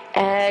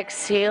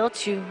 Exhale,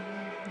 2.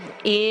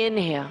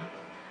 Inhale.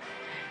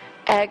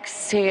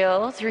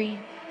 Exhale, 3.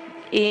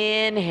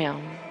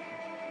 Inhale.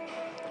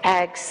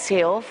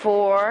 Exhale,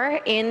 4.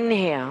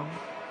 Inhale.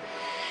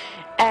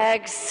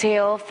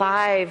 Exhale,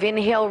 5.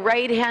 Inhale,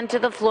 right hand to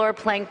the floor,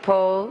 plank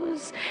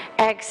pose.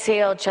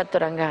 Exhale,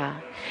 chaturanga.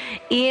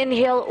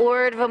 Inhale,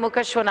 Urdhva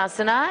Mukha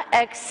Svanasana.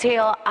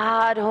 Exhale,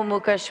 Adho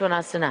Mukha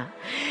Svanasana.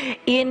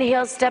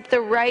 Inhale, step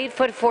the right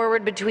foot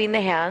forward between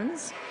the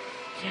hands.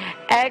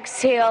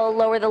 Exhale,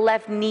 lower the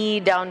left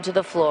knee down to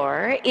the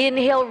floor.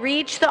 Inhale,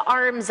 reach the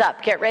arms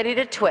up. Get ready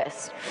to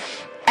twist.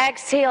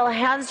 Exhale,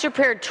 hands to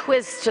prayer,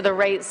 twist to the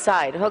right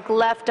side. Hook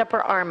left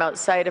upper arm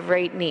outside of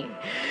right knee.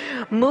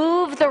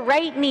 Move the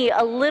right knee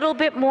a little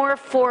bit more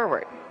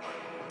forward.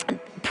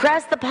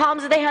 Press the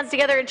palms of the hands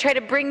together and try to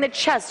bring the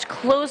chest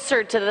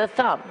closer to the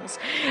thumbs.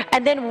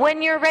 And then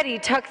when you're ready,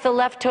 tuck the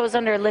left toes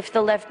under, lift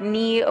the left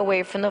knee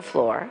away from the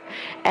floor.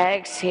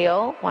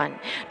 Exhale, 1.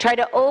 Try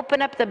to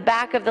open up the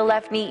back of the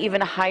left knee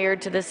even higher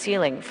to the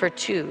ceiling for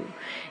 2.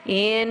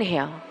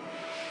 Inhale.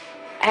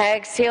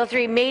 Exhale,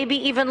 3. Maybe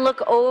even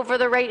look over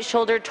the right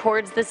shoulder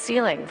towards the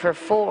ceiling for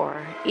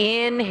 4.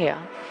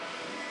 Inhale.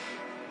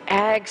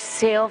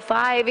 Exhale,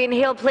 5.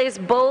 Inhale, place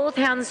both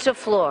hands to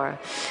floor.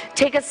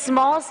 Take a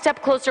small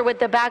step closer with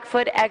the back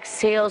foot.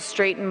 Exhale,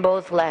 straighten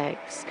both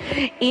legs.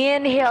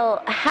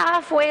 Inhale,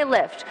 halfway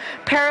lift.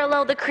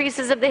 Parallel the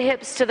creases of the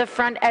hips to the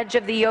front edge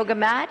of the yoga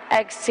mat.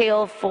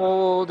 Exhale,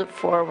 fold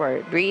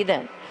forward. Breathe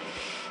in.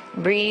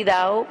 Breathe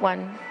out.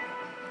 1.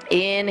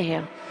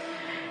 Inhale.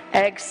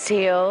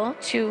 Exhale,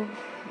 2.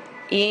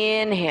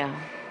 Inhale.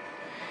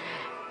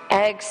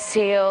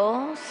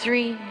 Exhale,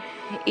 3.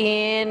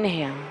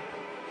 Inhale.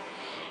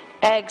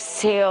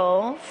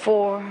 Exhale,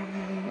 4.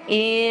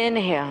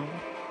 Inhale.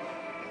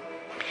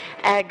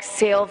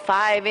 Exhale,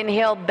 5.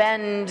 Inhale,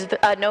 bend.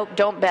 Nope,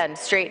 don't bend.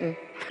 Straighten.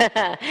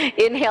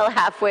 Inhale,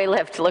 halfway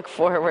lift. Look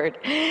forward.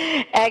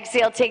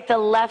 Exhale, take the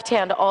left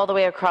hand all the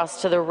way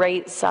across to the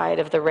right side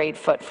of the right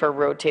foot for a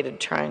rotated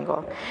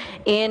triangle.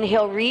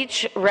 Inhale,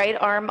 reach right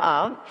arm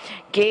up.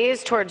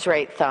 Gaze towards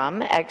right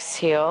thumb.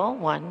 Exhale,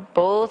 1.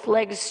 Both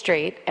legs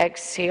straight.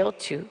 Exhale,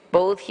 2.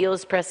 Both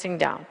heels pressing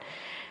down.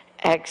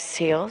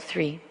 Exhale,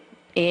 3.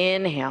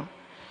 Inhale.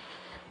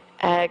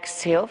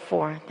 Exhale,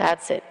 4.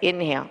 That's it.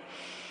 Inhale.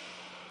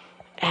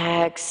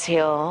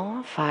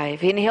 Exhale,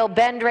 5. Inhale,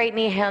 bend right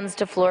knee, hands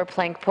to floor,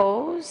 plank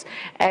pose.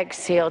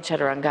 Exhale,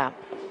 chaturanga.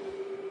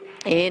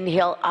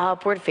 Inhale,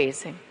 upward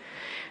facing.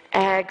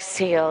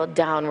 Exhale,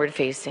 downward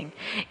facing.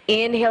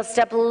 Inhale,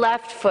 step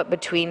left foot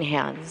between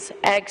hands.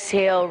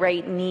 Exhale,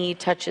 right knee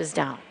touches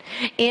down.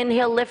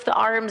 Inhale, lift the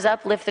arms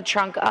up, lift the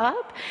trunk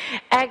up.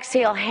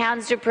 Exhale,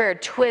 hands to prayer,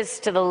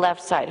 twist to the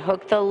left side.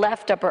 Hook the right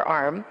upper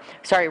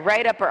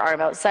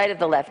arm outside of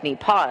the left knee.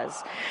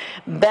 Pause.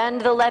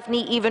 Bend the left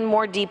knee even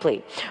more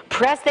deeply.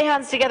 Press the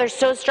hands together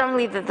so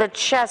strongly that the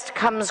chest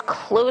comes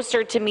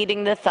closer to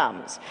meeting the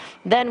thumbs.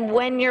 Then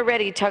when you're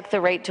ready, tuck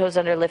the right toes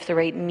under, lift the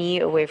right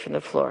knee away from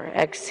the floor.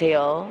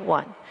 Exhale,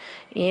 1.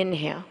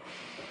 Inhale.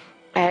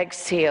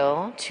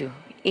 Exhale, 2.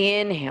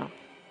 Inhale.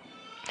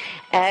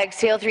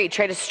 Exhale, 3.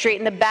 Try to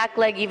straighten the back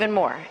leg even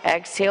more.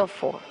 Exhale,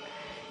 4.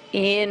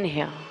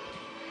 Inhale.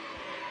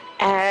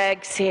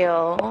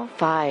 Exhale,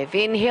 5.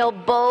 Inhale,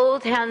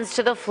 both hands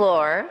to the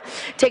floor.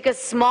 Take a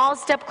small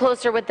step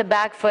closer with the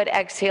back foot.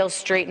 Exhale,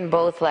 straighten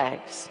both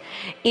legs.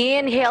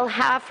 Inhale,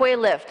 halfway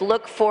lift.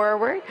 Look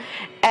forward.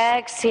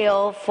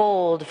 Exhale,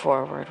 fold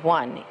forward.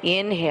 1.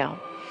 Inhale.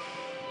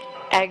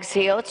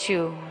 Exhale,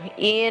 2.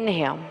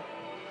 Inhale.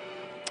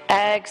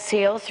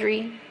 Exhale,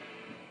 3.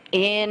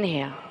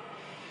 Inhale.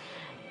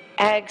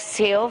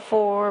 Exhale,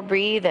 4.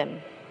 Breathe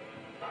in.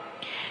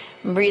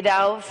 Breathe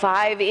out,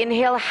 5.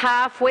 Inhale,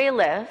 halfway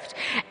lift.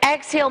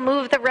 Exhale,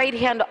 move the right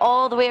hand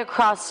all the way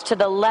across to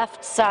the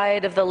left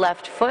side of the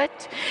left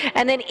foot.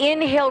 And then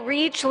inhale,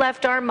 reach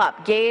left arm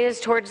up. Gaze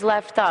towards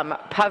left thumb.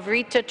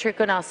 Pavrita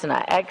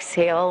Trikonasana.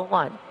 Exhale,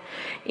 1.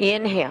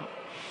 Inhale.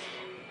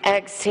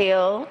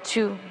 Exhale,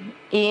 2.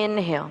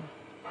 Inhale.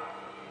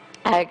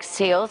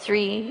 Exhale,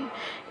 3.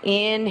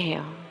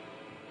 Inhale.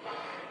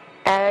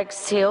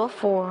 Exhale,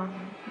 4.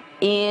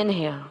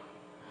 Inhale.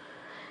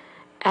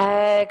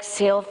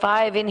 Exhale,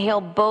 5.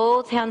 Inhale,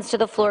 both hands to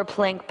the floor,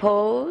 plank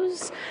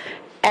pose.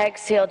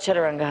 Exhale,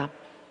 chaturanga.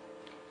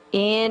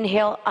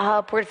 Inhale,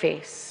 upward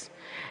face.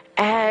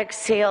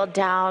 Exhale,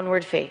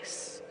 downward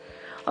face.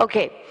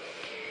 Okay.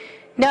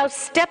 Now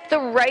step the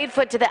right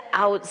foot to the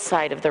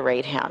outside of the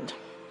right hand.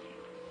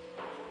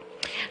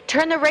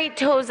 Turn the right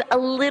toes a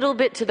little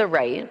bit to the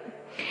right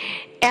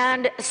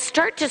and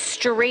start to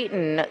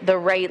straighten the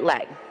right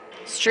leg.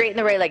 Straighten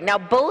the right leg. Now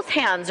both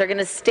hands are going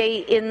to stay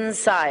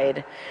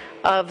inside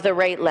of the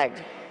right leg.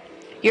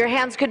 Your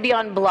hands could be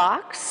on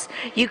blocks.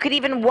 You could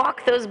even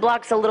walk those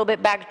blocks a little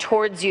bit back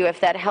towards you if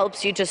that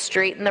helps you to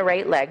straighten the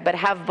right leg, but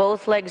have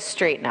both legs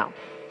straight now.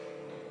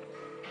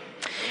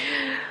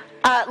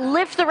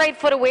 Lift the right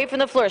foot away from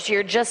the floor so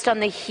you're just on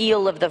the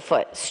heel of the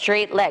foot.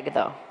 Straight leg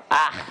though.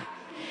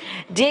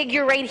 Dig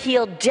your right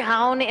heel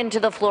down into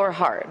the floor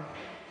hard.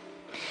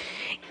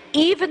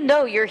 Even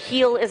though your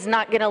heel is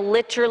not going to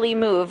literally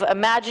move,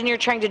 imagine you're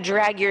trying to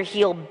drag your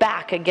heel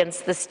back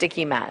against the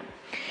sticky mat.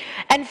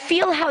 And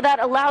feel how that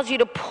allows you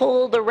to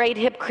pull the right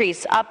hip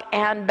crease up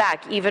and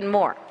back even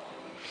more.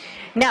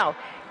 Now,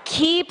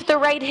 keep the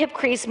right hip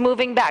crease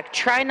moving back.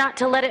 Try not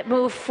to let it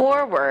move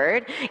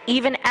forward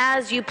even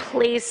as you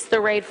place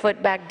the right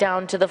foot back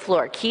down to the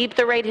floor. Keep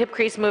the right hip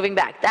crease moving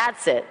back.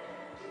 That's it.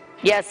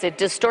 Yes, it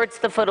distorts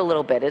the foot a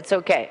little bit. It's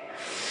okay.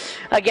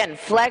 Again,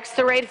 flex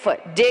the right foot.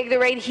 Dig the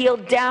right heel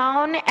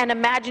down and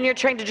imagine you're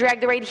trying to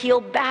drag the right heel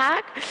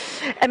back.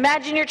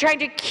 Imagine you're trying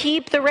to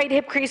keep the right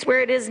hip crease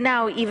where it is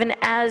now even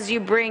as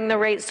you bring the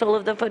right sole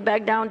of the foot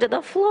back down to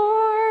the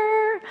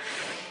floor.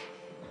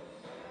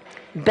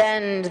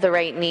 Bend the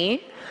right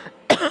knee.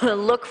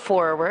 Look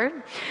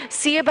forward.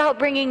 See about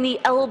bringing the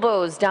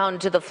elbows down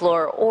to the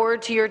floor or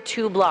to your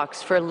 2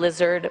 blocks for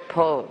lizard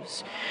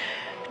pose.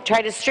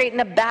 Try to straighten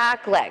the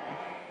back leg.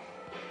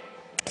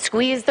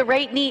 Squeeze the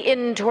right knee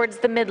in towards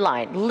the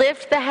midline.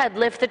 Lift the head,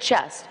 lift the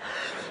chest.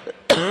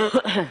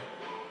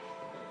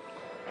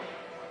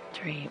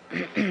 3.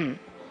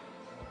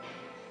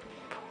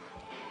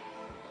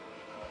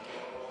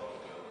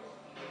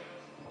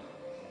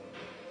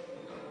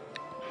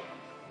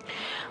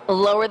 4.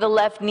 Lower the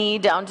left knee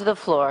down to the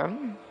floor.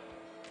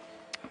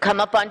 Come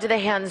up onto the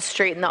hands,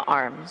 straighten the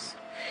arms.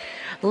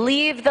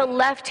 Leave the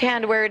left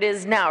hand where it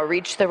is now.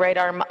 Reach the right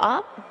arm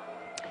up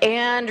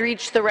and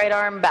reach the right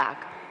arm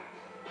back.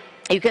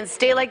 You can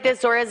stay like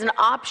this, or as an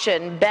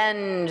option,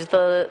 bend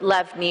the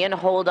left knee and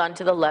hold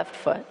onto the left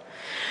foot.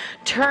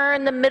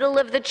 Turn the middle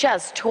of the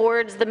chest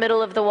towards the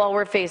middle of the wall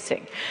we're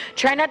facing.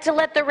 Try not to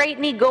let the right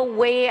knee go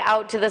way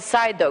out to the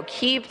side, though.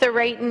 Keep the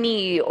right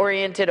knee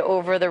oriented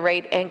over the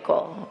right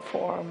ankle.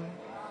 Form.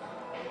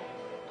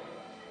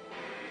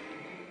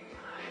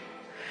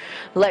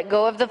 Let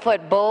go of the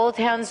foot, both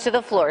hands to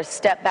the floor.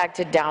 Step back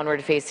to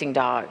downward facing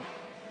dog.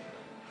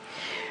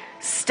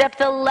 Step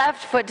the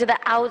left foot to the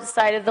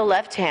outside of the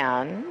left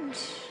hand.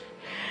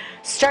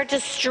 Start to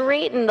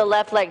straighten the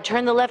left leg.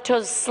 Turn the left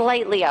toes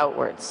slightly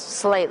outwards,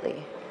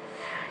 slightly.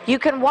 You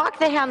can walk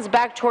the hands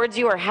back towards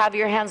you or have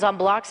your hands on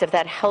blocks if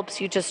that helps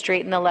you to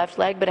straighten the left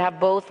leg, but have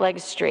both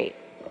legs straight.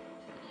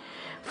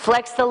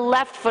 Flex the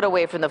left foot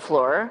away from the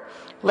floor.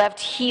 Left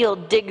heel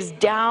digs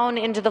down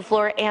into the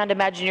floor, and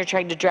imagine you're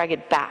trying to drag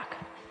it back.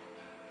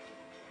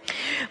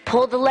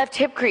 Pull the left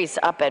hip crease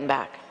up and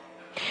back.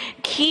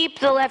 Keep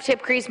the left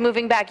hip crease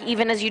moving back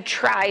even as you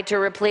try to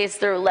replace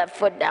the left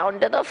foot down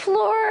to the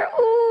floor.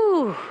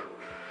 Ooh.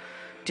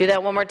 Do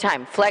that one more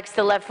time. Flex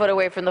the left foot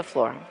away from the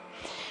floor.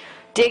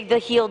 Dig the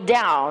heel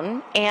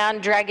down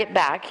and drag it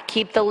back.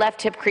 Keep the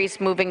left hip crease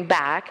moving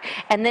back,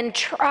 and then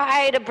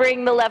try to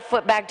bring the left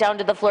foot back down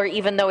to the floor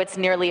even though it's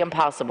nearly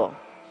impossible.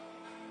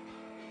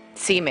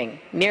 Seeming.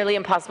 Nearly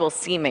impossible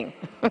seeming.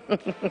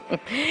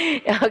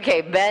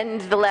 Okay,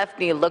 bend the left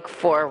knee, look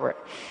forward.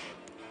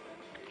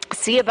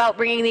 See about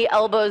bringing the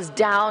elbows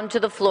down to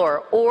the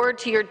floor or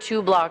to your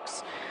 2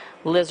 blocks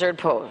lizard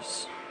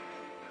pose.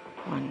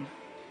 1.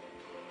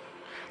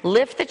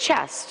 Lift the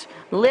chest,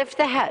 lift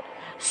the head,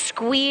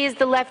 squeeze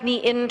the left knee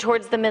in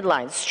towards the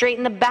midline,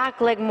 straighten the back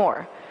leg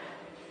more.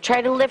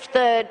 Try to lift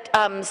the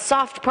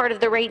soft part of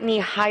the right knee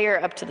higher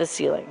up to the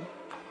ceiling.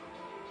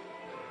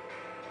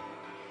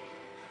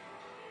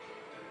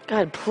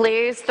 Good.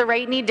 Place the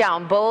right knee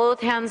down, both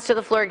hands to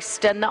the floor,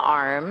 extend the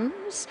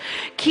arms.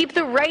 Keep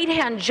the right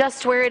hand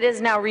just where it is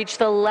now. Reach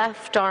the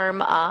left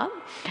arm up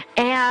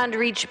and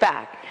reach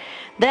back.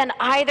 Then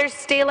either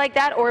stay like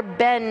that or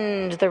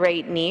bend the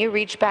right knee,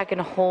 reach back and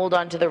hold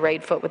onto the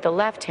right foot with the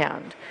left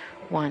hand.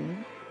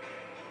 1,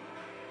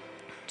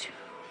 2,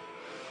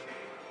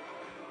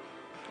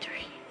 3,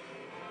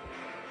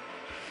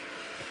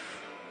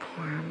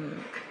 4.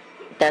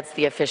 That's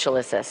the official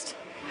assist.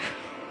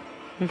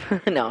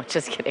 No,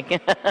 just kidding.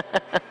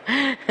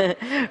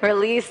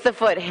 Release the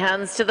foot,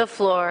 hands to the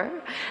floor.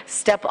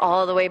 Step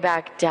all the way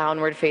back,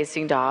 downward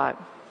facing dog.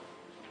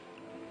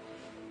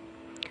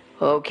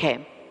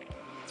 Okay.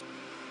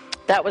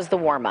 That was the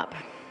warm-up.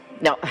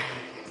 No,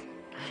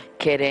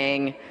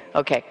 kidding.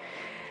 Okay.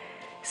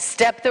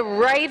 Step the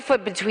right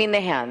foot between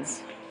the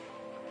hands.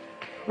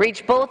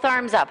 Reach both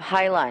arms up,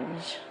 high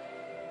lunge.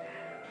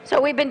 So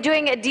we've been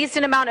doing a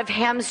decent amount of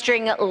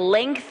hamstring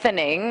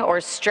lengthening or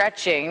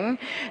stretching.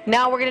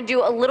 Now we're going to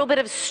do a little bit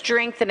of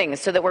strengthening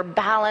so that we're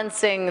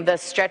balancing the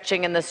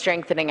stretching and the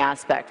strengthening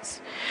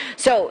aspects.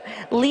 So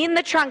lean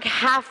the trunk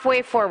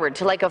halfway forward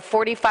to like a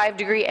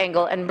 45-degree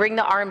angle and bring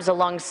the arms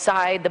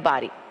alongside the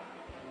body.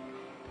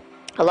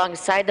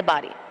 Alongside the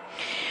body.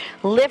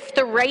 Lift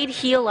the right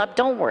heel up.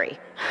 Don't worry.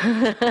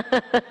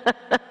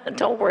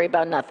 Don't worry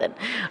about nothing.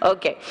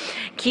 Okay.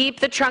 Keep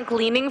the trunk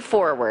leaning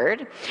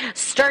forward.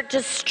 Start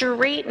to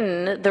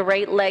straighten the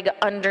right leg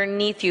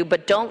underneath you,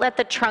 but don't let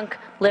the trunk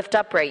lift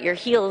upright. Your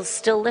heel's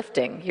still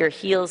lifting. Your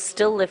heel's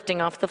still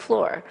lifting off the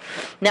floor.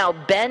 Now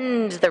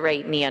bend the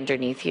right knee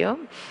underneath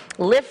you.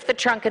 Lift the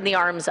trunk and the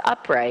arms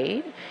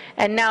upright.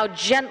 And now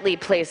gently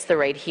place the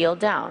right heel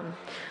down.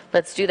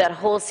 Let's do that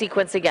whole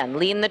sequence again.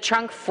 Lean the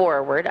trunk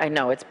forward. I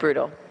know, it's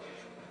brutal.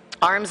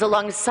 Arms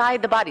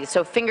alongside the body,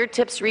 so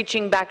fingertips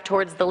reaching back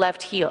towards the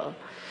left heel.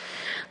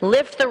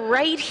 Lift the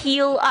right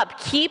heel up.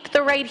 Keep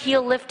the right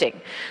heel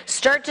lifting.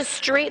 Start to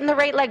straighten the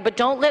right leg, but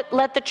don't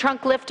let the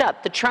trunk lift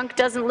up. The trunk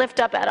doesn't lift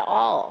up at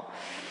all.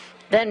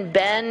 Then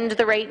bend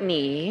the right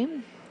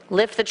knee.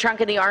 Lift the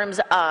trunk and the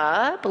arms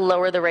up.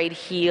 Lower the right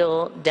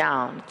heel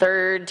down.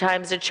 3rd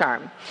time's the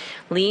charm.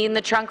 Lean the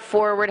trunk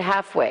forward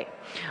halfway.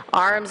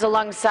 Arms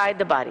alongside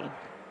the body.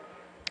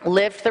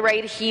 Lift the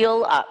right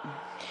heel up.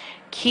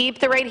 Keep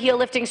the right heel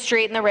lifting,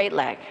 straighten the right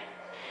leg.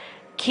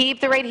 Keep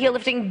the right heel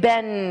lifting,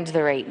 bend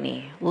the right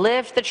knee.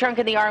 Lift the trunk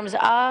and the arms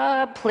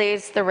up,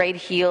 place the right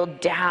heel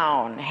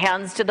down.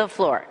 Hands to the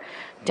floor.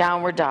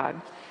 Downward dog.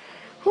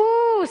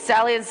 Whoo,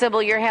 Sally and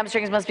Sybil, your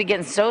hamstrings must be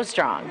getting so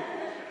strong.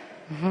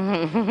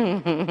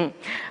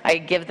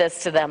 I give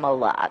this to them a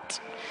lot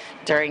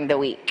during the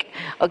week.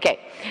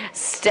 Okay,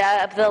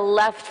 step the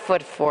left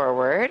foot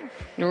forward.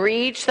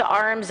 Reach the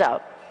arms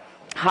out.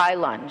 High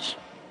lunge.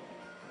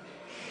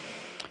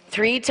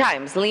 3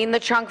 times. Lean the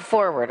trunk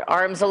forward,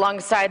 arms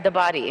alongside the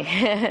body.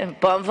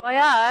 Bon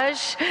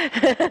voyage.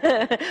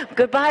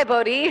 Goodbye,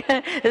 Bodhi.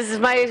 This is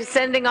my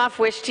sending off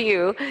wish to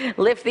you.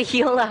 Lift the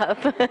heel up.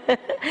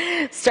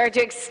 Start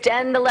to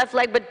extend the left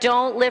leg, but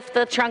don't lift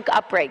the trunk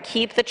upright.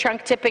 Keep the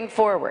trunk tipping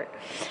forward.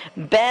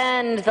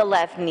 Bend the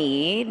left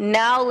knee.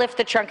 Now lift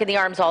the trunk and the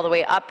arms all the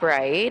way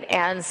upright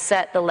and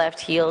set the left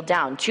heel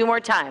down. 2 more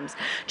times.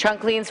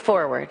 Trunk leans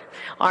forward,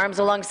 arms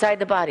alongside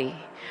the body.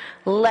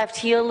 Left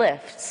heel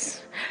lifts.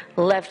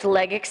 Left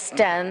leg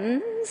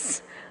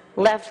extends,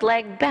 left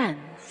leg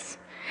bends.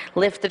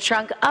 Lift the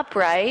trunk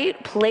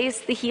upright, place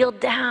the heel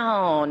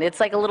down. It's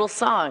like a little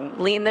song.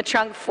 Lean the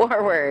trunk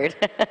forward.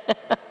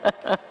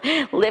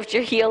 Lift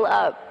your heel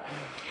up.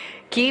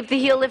 Keep the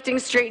heel lifting,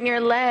 straighten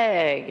your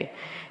leg.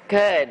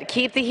 Good.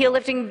 Keep the heel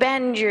lifting,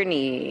 bend your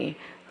knee.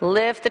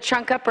 Lift the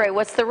trunk upright.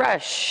 What's the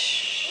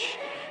rush?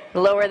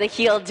 Lower the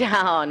heel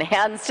down.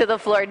 Hands to the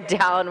floor,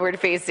 downward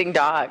facing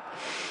dog.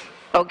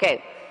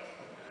 Okay.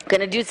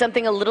 Going to do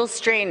something a little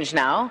strange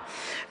now.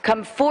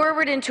 Come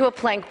forward into a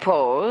plank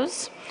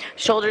pose,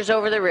 shoulders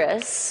over the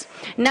wrists.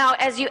 Now,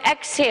 as you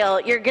exhale,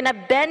 you're going to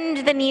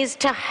bend the knees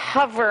to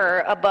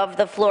hover above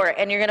the floor,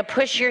 and you're going to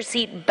push your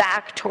seat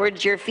back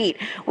towards your feet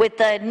with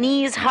the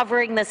knees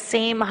hovering the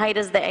same height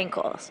as the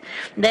ankles.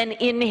 Then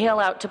inhale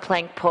out to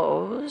plank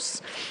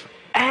pose.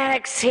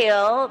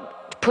 Exhale,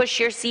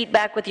 push your seat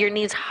back with your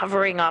knees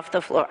hovering off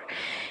the floor.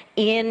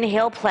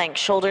 Inhale, plank,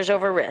 shoulders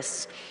over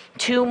wrists.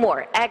 2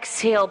 more.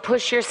 Exhale,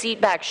 push your seat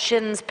back,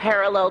 shins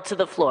parallel to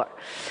the floor.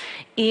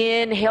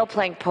 Inhale,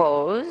 plank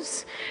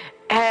pose.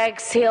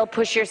 Exhale,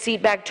 push your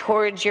seat back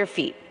towards your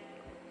feet.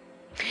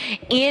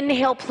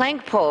 Inhale,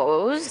 plank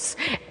pose.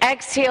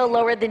 Exhale,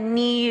 lower the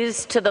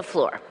knees to the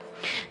floor.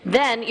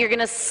 Then you're going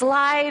to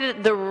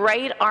slide the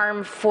right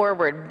arm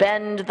forward,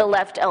 bend the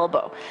left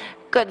elbow.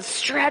 Good.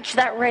 Stretch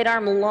that right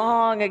arm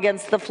long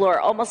against the floor,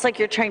 almost like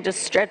you're trying to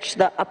stretch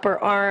the upper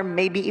arm,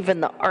 maybe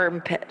even the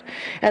armpit.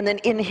 And then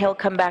inhale,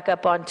 come back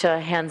up onto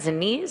hands and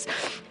knees.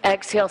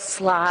 Exhale,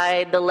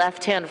 slide the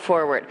left hand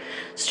forward.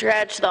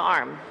 Stretch the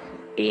arm.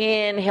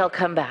 Inhale,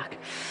 come back.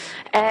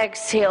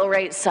 Exhale,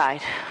 right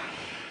side.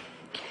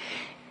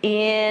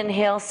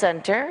 Inhale,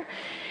 center.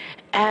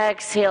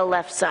 Exhale,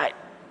 left side.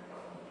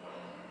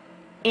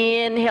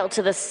 Inhale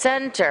to the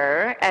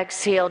center.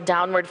 Exhale,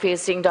 downward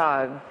facing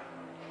dog.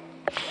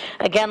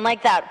 Again,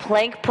 like that,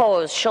 plank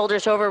pose,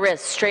 shoulders over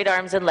wrists, straight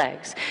arms and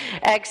legs.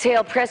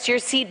 Exhale, press your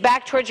seat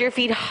back towards your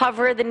feet,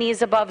 hover the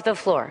knees above the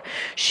floor.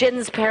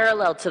 Shins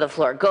parallel to the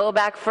floor. Go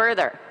back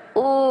further.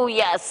 Ooh,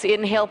 yes,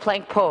 inhale,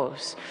 plank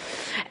pose.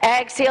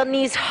 Exhale,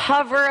 knees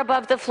hover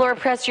above the floor,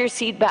 press your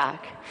seat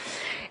back.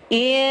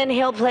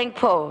 Inhale, plank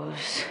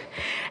pose.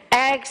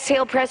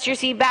 Exhale, press your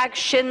seat back,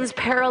 shins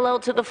parallel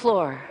to the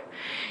floor.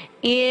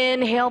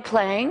 Inhale,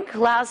 plank.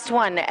 Last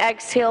one.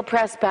 Exhale,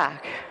 press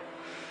back.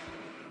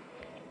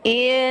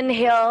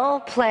 Inhale,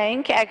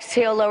 plank.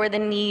 Exhale, lower the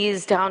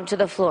knees down to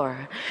the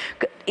floor.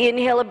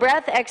 Inhale a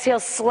breath. Exhale,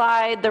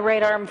 slide the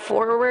right arm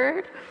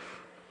forward.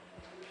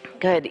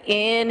 Good.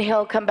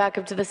 Inhale, come back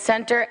up to the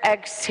center.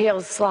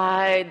 Exhale,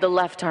 slide the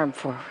left arm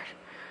forward.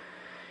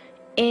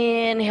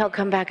 Inhale,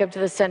 come back up to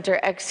the center.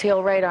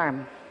 Exhale, right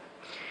arm.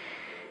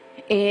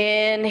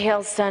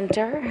 Inhale,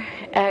 center.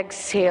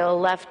 Exhale,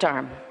 left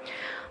arm.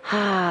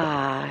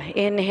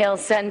 Inhale,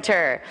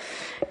 center.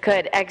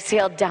 Good.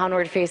 Exhale,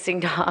 downward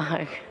facing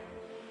dog.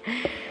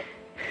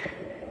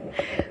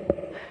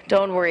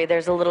 Don't worry,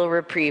 there's a little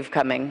reprieve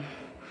coming.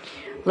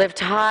 Lift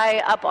high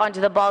up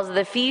onto the balls of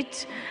the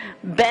feet.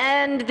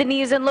 Bend the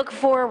knees and look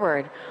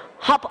forward.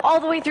 Hop all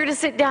the way through to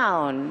sit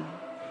down.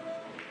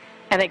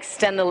 And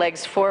extend the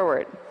legs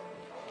forward.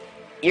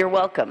 You're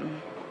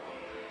welcome.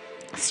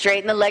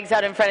 Straighten the legs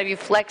out in front of you,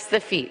 flex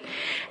the feet,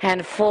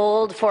 and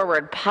fold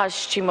forward,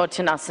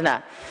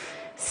 Paschimottanasana.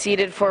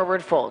 Seated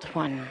forward fold.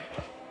 1,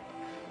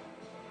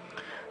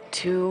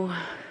 2,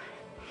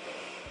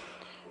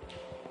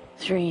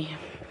 3,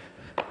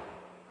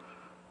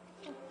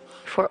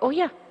 4. Oh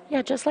yeah,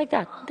 just like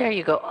that. There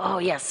you go. Oh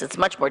yes, it's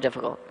much more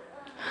difficult.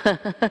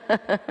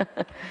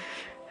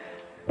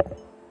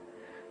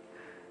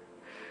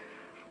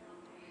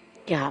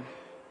 Yeah.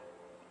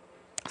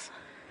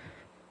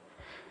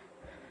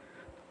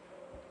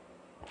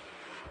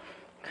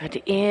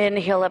 Good.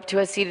 Inhale up to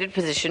a seated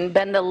position.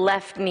 Bend the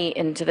left knee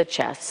into the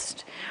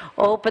chest.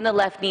 Open the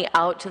left knee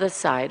out to the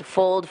side.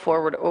 Fold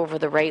forward over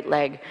the right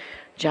leg.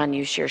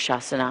 Janu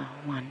Shirshasana.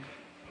 1,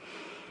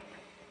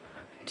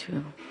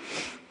 2.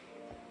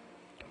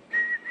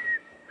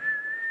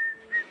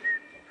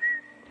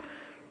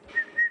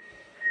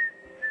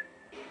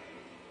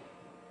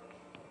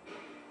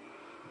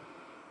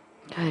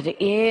 Good.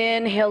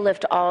 Inhale,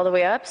 lift all the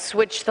way up.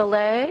 Switch the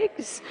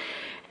legs.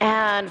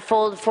 And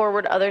fold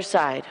forward other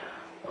side.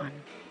 1,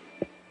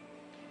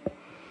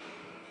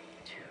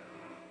 2,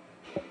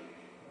 3,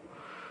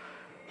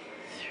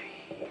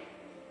 4,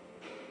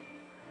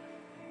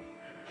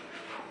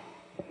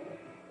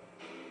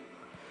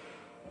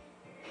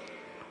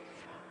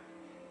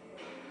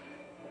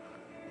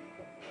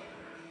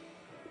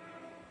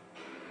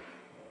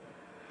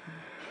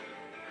 5.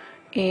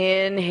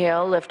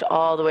 Inhale, lift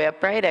all the way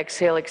upright.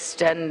 Exhale,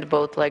 extend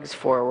both legs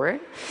forward.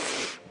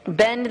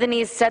 Bend the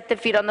knees, set the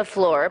feet on the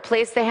floor.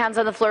 Place the hands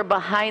on the floor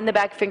behind the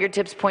back,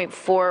 fingertips point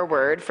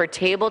forward for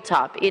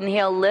tabletop.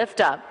 Inhale,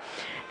 lift up.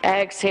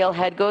 Exhale,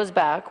 head goes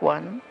back.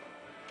 1,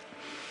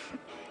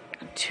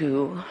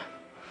 2.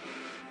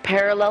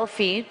 Parallel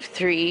feet.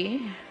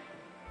 3,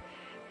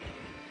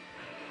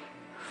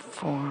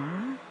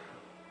 4,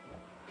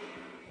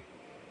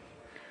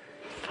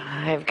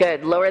 5.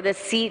 Good. Lower the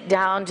seat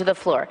down to the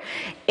floor.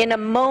 In a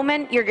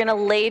moment, you're going to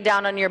lay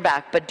down on your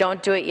back, but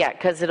don't do it yet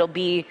because it'll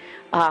be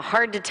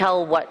hard to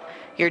tell what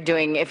you're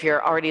doing if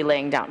you're already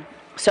laying down.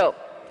 So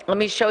let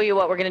me show you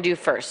what we're going to do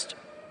first.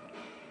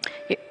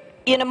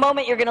 In a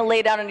moment, you're going to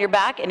lay down on your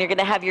back, and you're going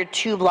to have your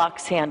 2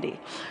 blocks handy.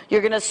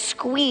 You're going to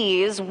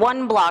squeeze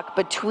 1 block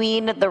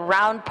between the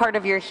round part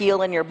of your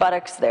heel and your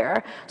buttocks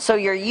there. So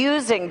you're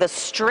using the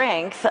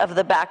strength of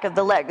the back of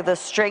the leg, the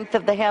strength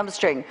of the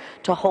hamstring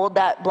to hold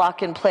that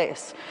block in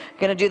place. You're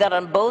going to do that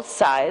on both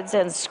sides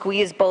and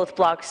squeeze both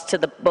blocks to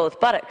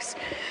both buttocks.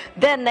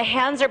 Then the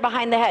hands are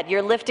behind the head.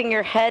 You're lifting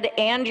your head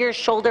and your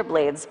shoulder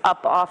blades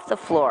up off the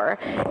floor.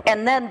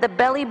 And then the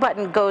belly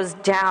button goes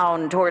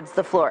down towards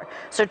the floor.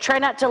 So try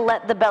not to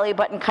let the belly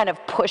button kind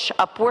of push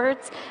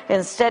upwards.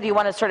 Instead, you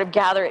want to sort of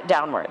gather it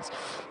downwards.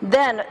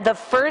 Then the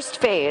first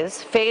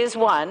phase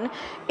 1,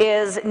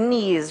 is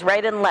knees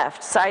right and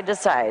left, side to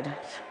side.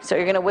 So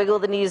you're going to wiggle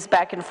the knees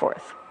back and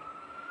forth.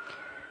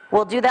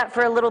 We'll do that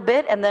for a little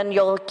bit, and then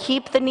you'll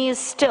keep the knees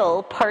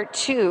still. Part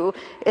 2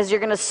 is you're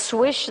going to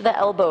swish the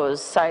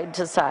elbows side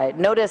to side.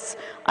 Notice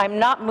I'm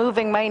not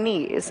moving my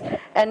knees.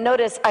 And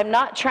notice I'm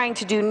not trying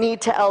to do knee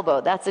to elbow.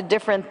 That's a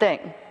different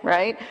thing,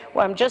 right?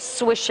 Well, I'm just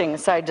swishing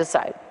side to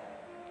side.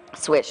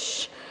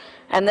 Swish.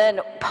 And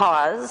then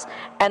pause.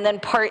 And then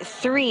part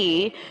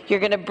 3, you're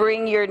going to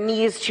bring your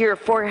knees to your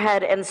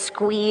forehead and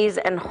squeeze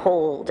and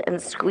hold, and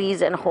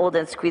squeeze and hold,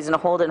 and squeeze and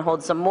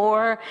hold some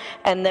more.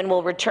 And then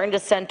we'll return to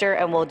center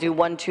and we'll do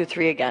 1, 2,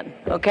 3 again.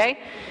 Okay?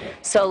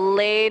 So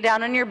lay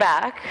down on your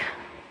back.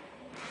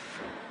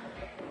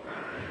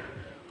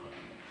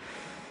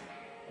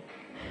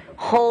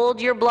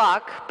 Hold your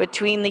block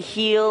between the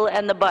heel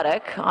and the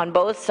buttock on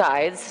both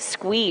sides.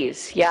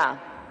 Squeeze. Yeah.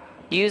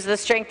 Use the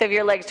strength of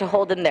your legs to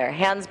hold in there.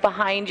 Hands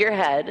behind your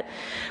head.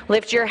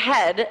 Lift your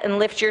head and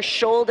lift your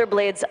shoulder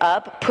blades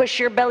up. Push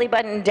your belly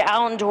button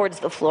down towards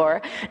the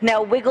floor.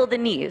 Now wiggle the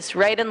knees,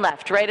 right and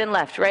left, right and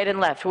left, right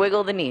and left.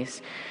 Wiggle the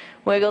knees.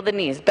 Wiggle the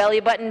knees. Belly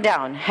button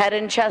down. Head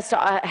and chest,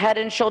 head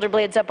and shoulder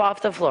blades up off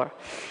the floor.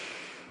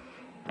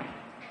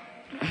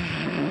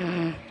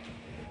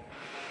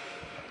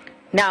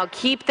 Now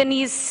keep the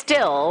knees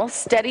still,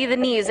 steady the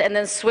knees, and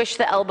then swish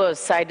the elbows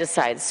side to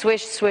side.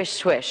 Swish, swish,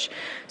 swish.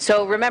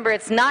 So remember,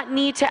 it's not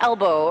knee to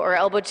elbow or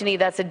elbow to knee.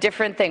 That's a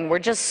different thing. We're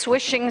just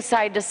swishing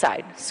side to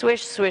side.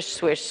 Swish, swish,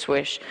 swish,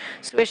 swish.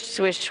 Swish,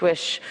 swish,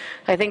 swish.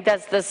 I think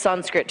that's the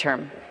Sanskrit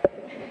term.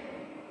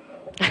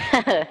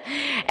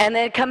 And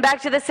then come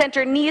back to the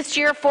center, knees to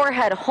your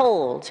forehead.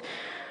 Hold.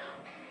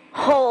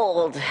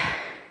 Hold.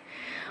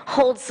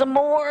 Hold some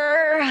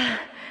more.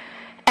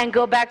 And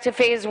go back to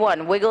phase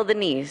 1. Wiggle the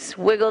knees,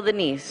 wiggle the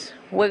knees,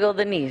 wiggle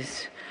the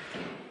knees,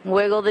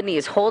 wiggle the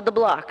knees. Hold the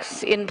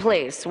blocks in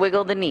place,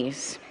 wiggle the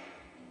knees.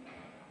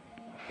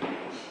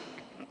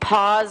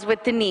 Pause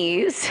with the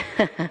knees.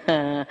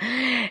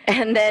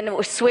 And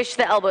then swish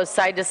the elbows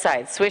side to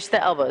side. Swish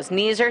the elbows.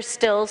 Knees are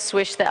still,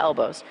 swish the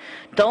elbows.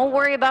 Don't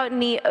worry about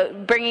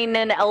bringing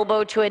an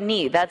elbow to a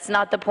knee. That's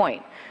not the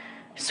point.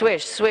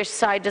 Swish, swish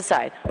side to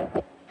side.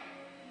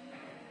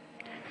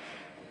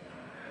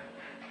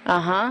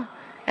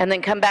 And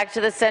then come back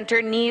to the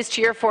center, knees to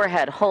your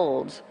forehead.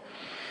 Hold.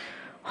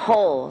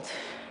 Hold.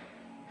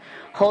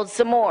 Hold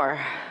some more.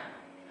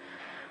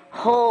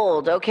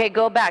 Hold. Okay,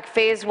 go back.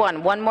 Phase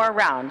 1. One more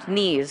round.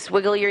 Knees.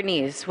 Wiggle your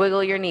knees.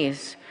 Wiggle your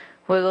knees.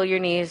 Wiggle your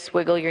knees.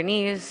 Wiggle your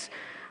knees.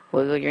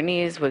 Wiggle your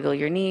knees. Wiggle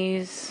your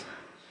knees.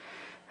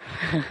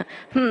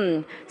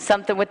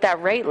 Something with that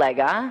right leg,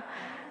 huh?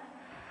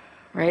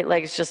 Right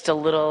leg's just a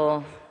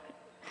little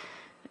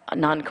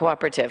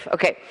non-cooperative.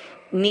 Okay.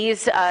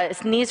 Knees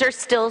are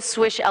still,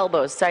 swish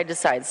elbows side to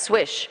side.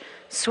 Swish,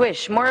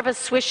 swish, more of a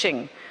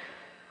swishing.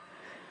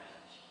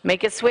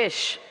 Make it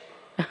swish.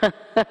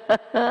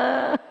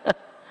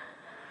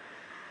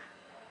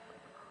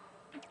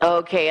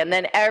 Okay, and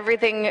then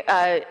everything,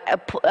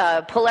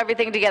 pull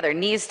everything together.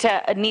 Knees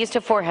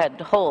to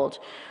forehead, hold.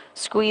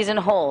 Squeeze and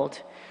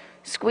hold.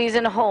 Squeeze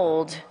and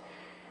hold.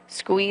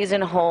 Squeeze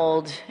and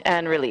hold,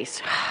 and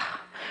release.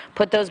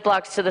 Put those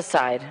blocks to the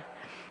side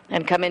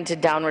and come into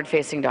downward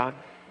facing dog.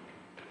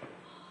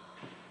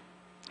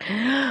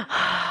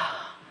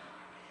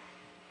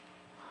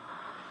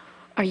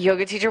 Our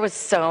yoga teacher was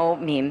so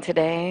mean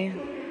today.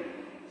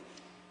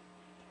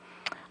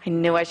 I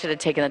knew I should have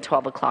taken the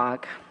 12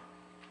 o'clock.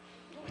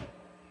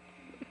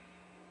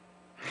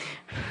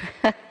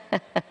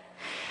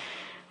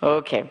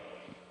 Okay.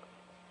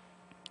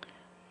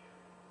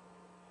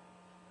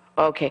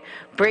 Okay.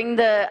 Bring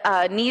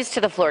the knees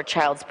to the floor,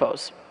 child's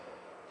pose.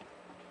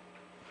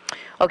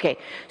 Okay,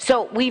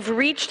 so we've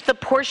reached the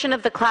portion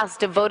of the class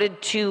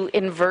devoted to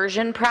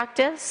inversion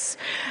practice.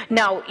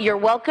 Now, you're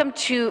welcome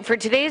to, for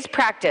today's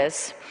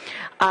practice,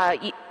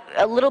 a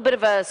little bit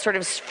of a sort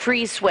of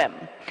free swim.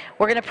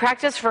 We're going to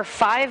practice for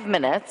 5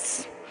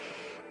 minutes.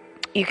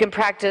 You can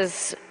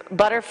practice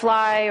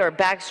butterfly or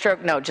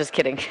backstroke. No, just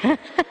kidding.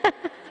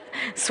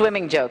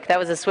 Swimming joke. That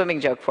was a swimming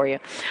joke for you.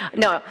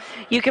 No,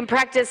 you can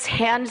practice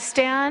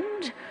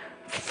handstand,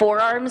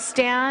 forearm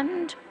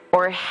stand,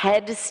 or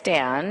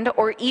headstand,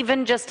 or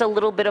even just a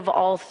little bit of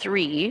all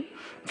three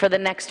for the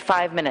next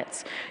 5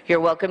 minutes. You're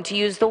welcome to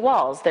use the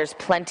walls. There's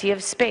plenty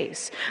of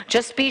space.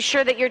 Just be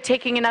sure that you're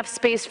taking enough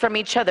space from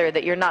each other,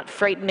 that you're not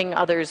frightening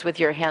others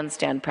with your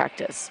handstand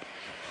practice.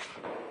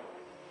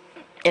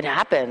 It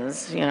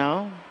happens, you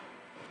know.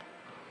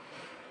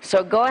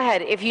 So go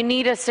ahead. If you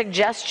need a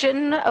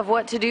suggestion of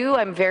what to do,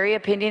 I'm very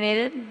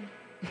opinionated.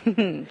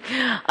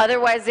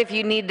 Otherwise, if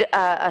you need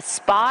a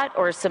spot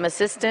or some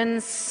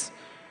assistance.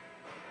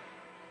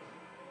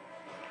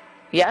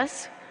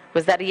 Yes?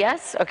 Was that a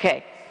yes?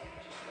 Okay.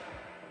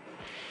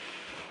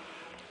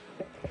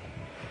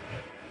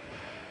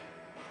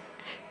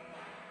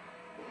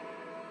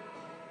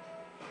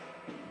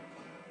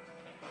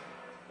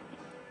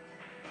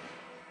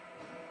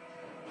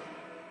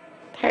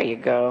 There you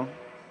go.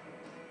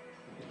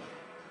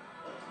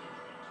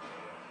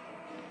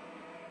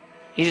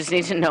 You just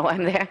need to know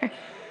I'm there.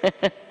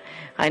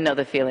 I know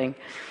the feeling.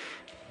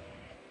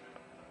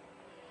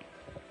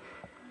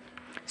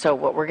 So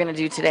what we're going to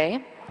do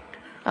today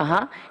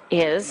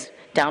is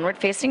downward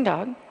facing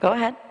dog. Go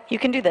ahead. You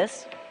can do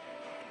this.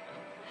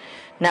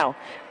 Now,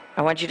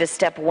 I want you to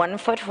step 1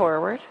 foot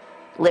forward,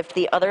 lift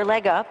the other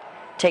leg up,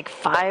 take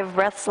 5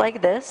 breaths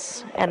like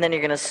this, and then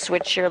you're going to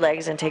switch your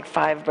legs and take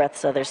 5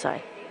 breaths the other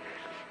side.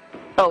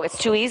 Oh, it's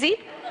too easy?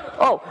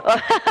 Oh,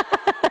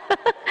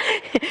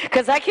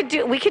 because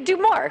we could do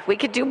more. We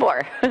could do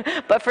more.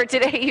 But for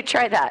today, you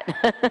try that.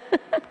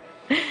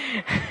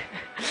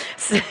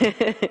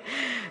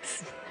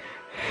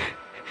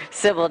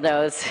 Sybil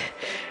knows.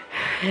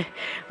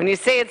 When you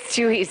say it's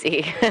too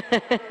easy,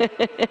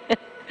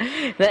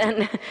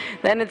 then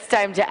it's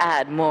time to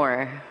add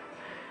more.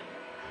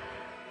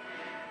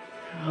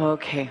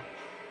 Okay.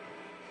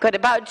 Good.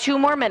 About 2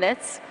 more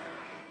minutes.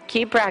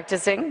 Keep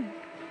practicing.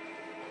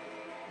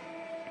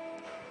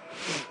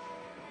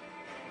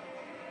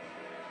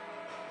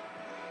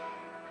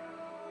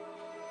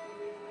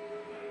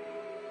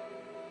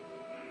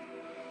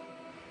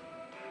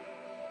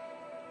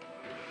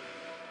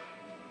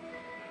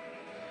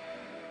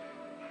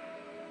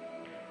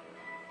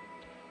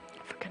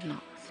 No.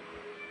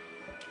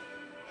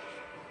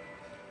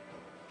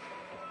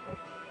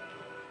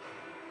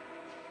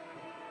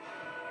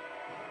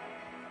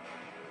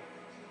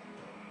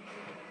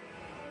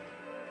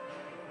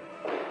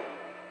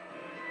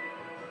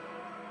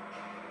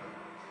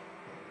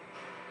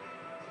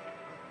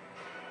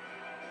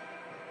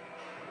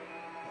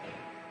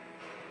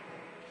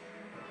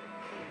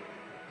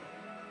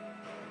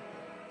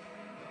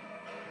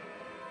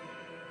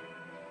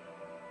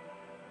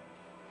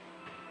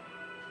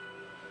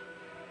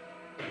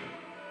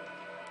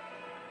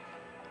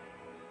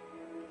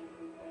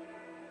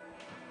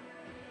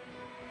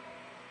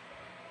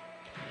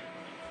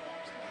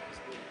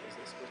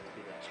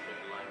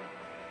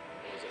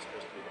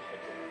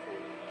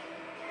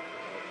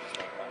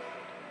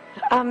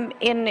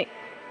 In the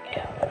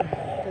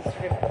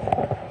sort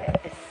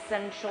of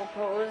essential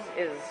pose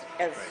is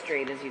as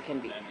straight as you can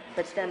be.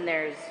 But then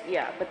there's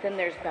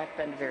back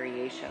bend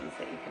variations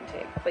that you can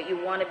take. But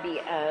you want to be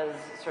as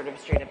sort of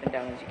straight up and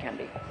down as you can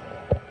be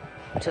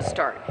to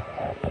start.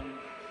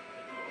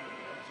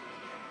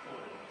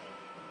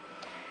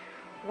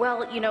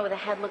 Well, you know, the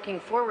head looking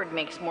forward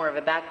makes more of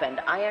a back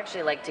bend. I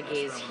actually like to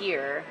gaze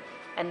here,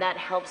 and that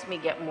helps me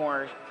get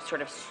more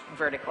sort of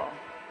vertical.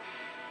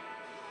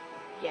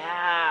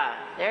 Yeah,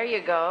 there you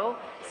go.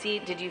 See,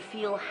 did you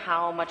feel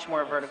how much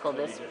more vertical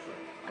this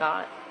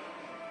got?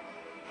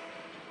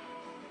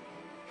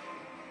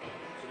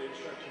 So the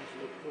instructions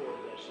to look forward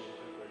is actually a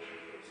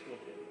preparation for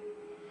smoking.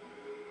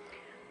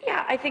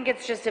 Yeah, I think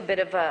it's just a bit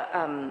of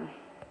a,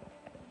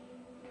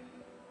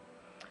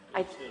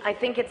 I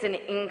think it's an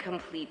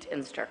incomplete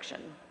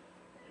instruction.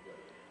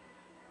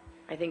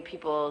 I think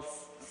people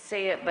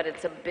say it, but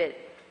it's a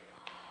bit,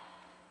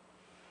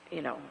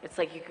 you know, it's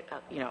like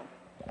you know,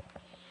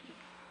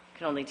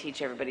 can only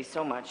teach everybody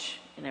so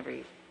much in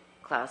every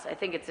class. I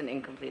think it's an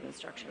incomplete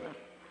instruction, though.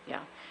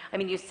 Yeah. I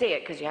mean, you say it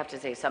because you have to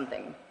say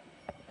something,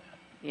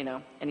 you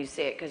know, and you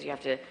say it because you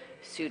have to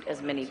suit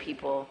as many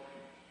people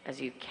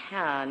as you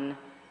can,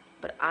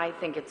 but I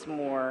think it's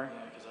more...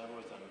 Yeah, because I've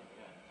always done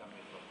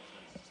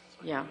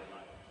it Yeah.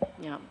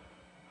 Yeah.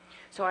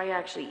 So I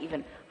actually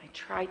I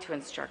try to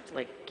instruct,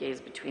 like, gaze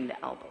between the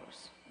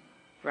elbows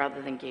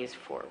rather than gaze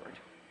forward.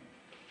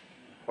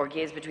 Or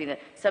gaze between the,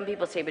 some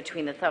people say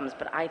between the thumbs,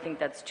 but I think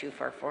that's too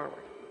far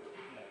forward.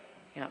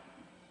 Yeah.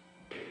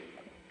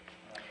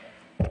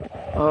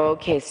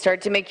 Okay,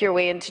 start to make your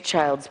way into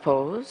child's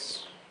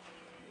pose.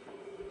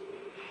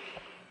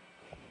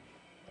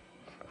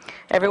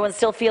 Everyone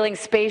still feeling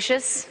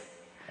spacious?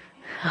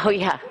 Oh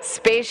yeah,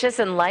 spacious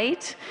and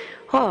light.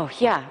 Oh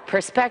yeah,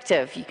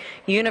 perspective,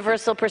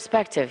 universal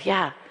perspective,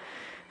 yeah.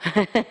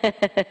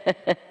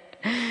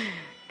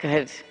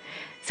 Good.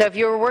 So if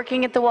you were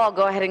working at the wall,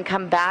 go ahead and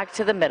come back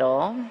to the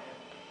middle.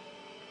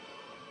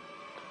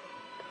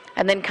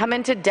 And then come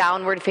into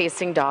downward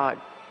facing dog.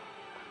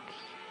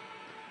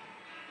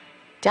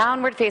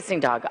 Downward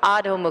facing dog,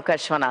 Adho Mukha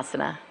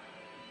Svanasana.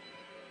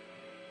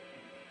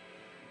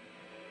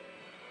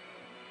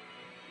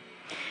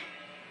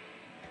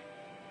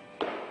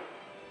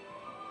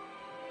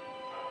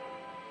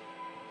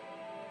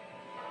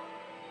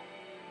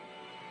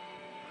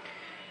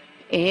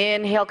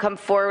 Inhale, come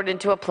forward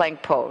into a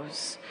plank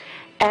pose.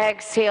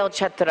 Exhale,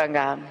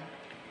 Chaturanga.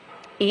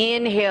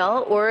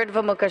 Inhale,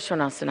 Urdhva Mukha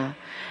Svanasana.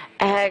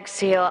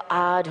 Exhale,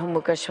 Adho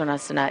Mukha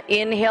Svanasana.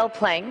 Inhale,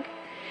 plank.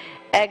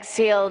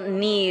 Exhale,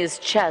 knees,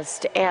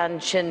 chest,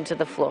 and chin to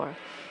the floor.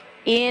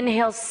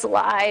 Inhale,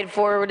 slide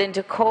forward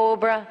into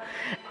cobra.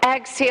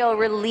 Exhale,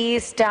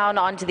 release down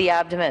onto the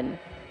abdomen.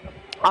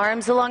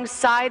 Arms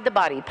alongside the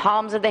body,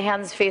 palms of the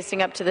hands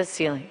facing up to the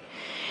ceiling.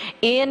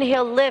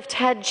 Inhale, lift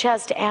head,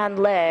 chest, and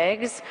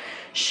legs.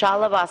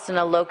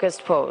 Shalabhasana,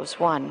 locust pose.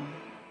 1,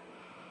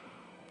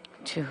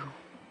 2,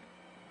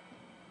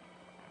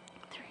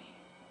 3.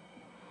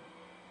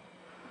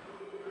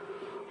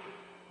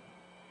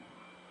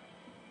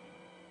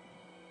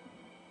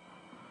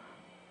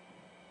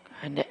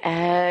 And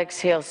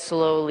exhale,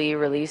 slowly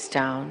release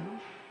down.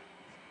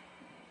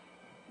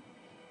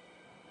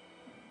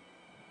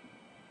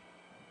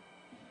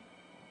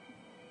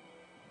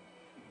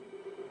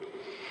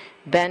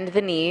 Bend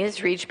the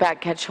knees, reach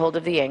back, catch hold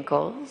of the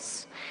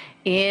ankles.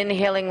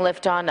 Inhaling,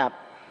 lift on up.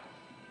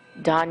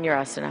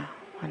 Dhanurasana.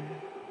 1.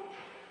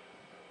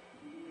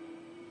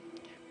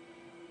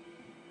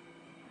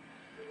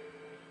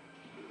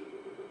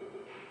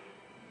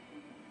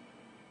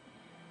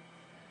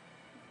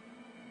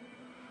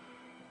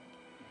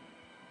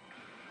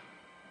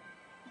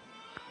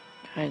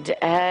 And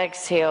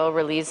exhale,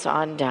 release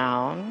on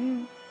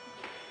down.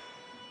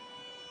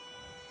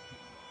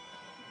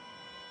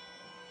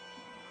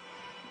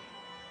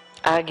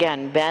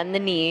 Again, bend the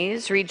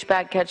knees, reach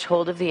back, catch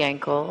hold of the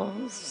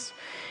ankles.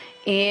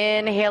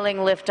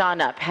 Inhaling, lift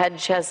on up, head,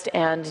 chest,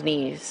 and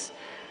knees.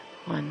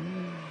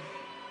 1,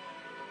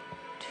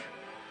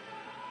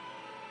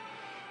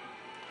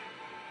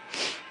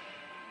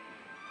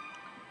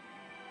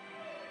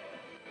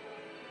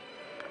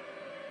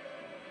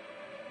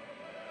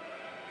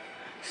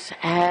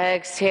 2.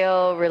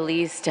 Exhale,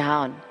 release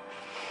down.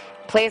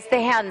 Place the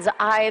hands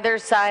either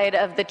side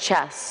of the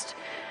chest.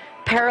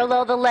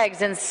 Parallel the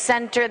legs and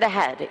center the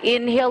head.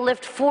 Inhale,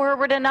 lift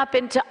forward and up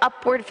into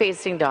upward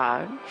facing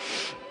dog.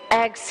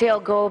 Exhale,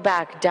 go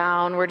back,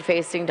 downward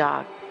facing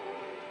dog.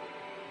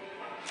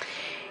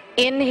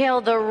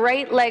 Inhale the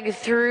right leg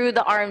through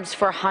the arms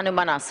for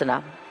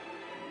Hanumanasana.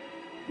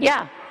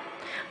 Yeah,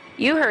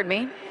 you heard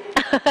me.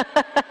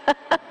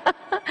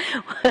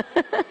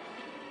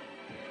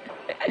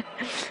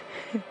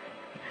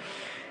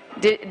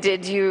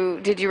 Did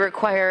you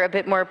require a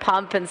bit more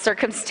pomp and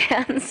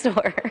circumstance,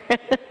 or?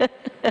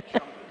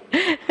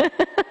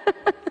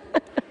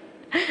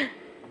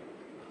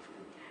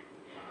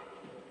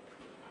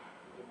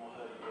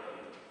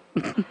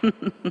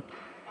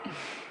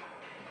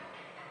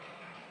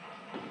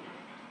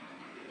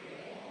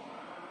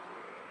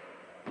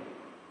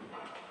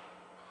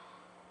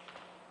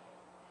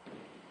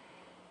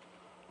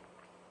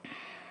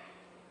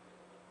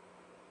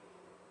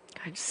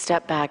 Good.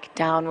 Step back,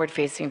 downward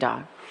facing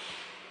dog.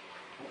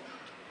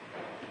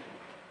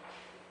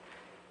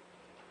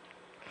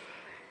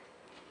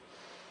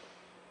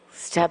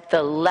 Step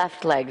the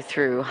left leg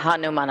through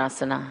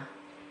Hanumanasana.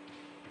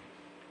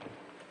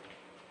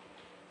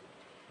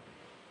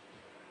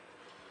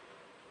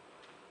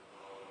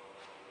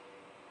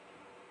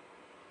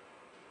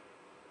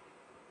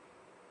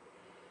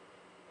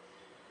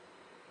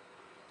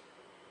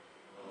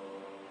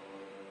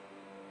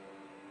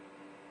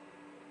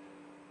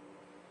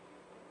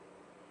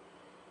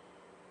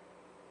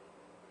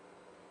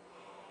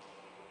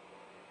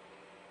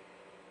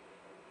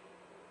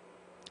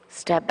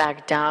 Step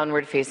back,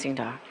 downward facing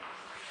dog.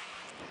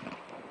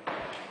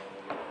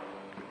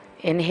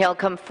 Inhale,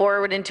 come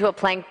forward into a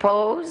plank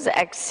pose.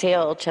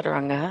 Exhale,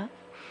 Chaturanga.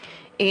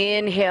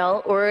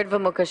 Inhale, Urdhva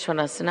Mukha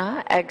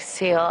Svanasana.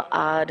 Exhale,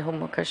 Adho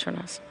Mukha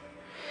Svanasana.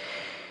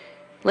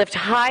 Lift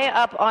high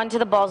up onto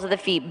the balls of the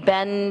feet.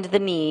 Bend the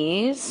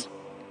knees.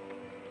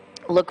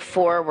 Look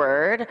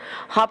forward.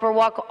 Hop or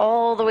walk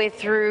all the way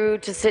through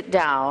to sit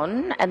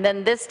down. And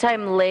then this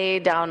time lay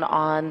down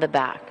on the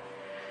back.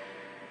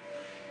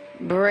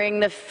 Bring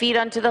the feet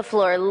onto the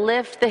floor,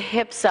 lift the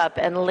hips up,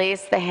 and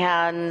lace the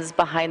hands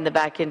behind the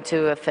back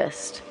into a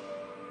fist.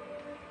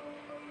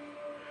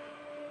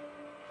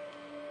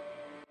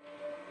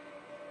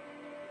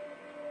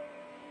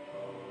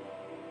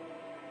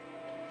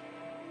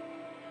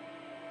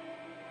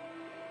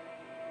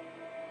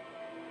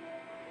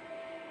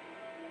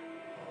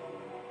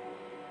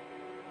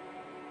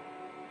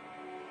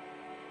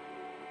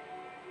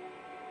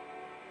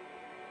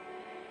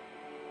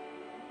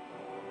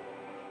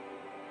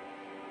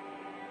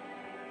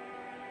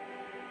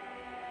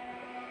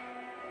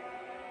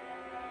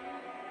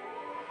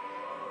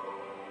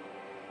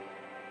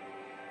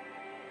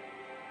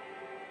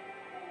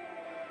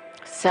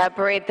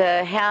 Separate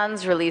the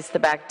hands, release the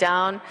back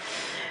down.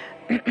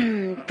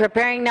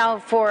 Preparing now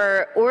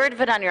for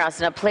Urdhva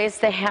Dhanurasana. Place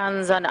the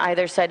hands on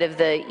either side of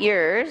the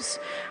ears,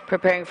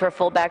 preparing for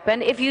full back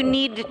bend. If you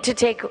need to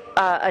take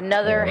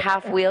another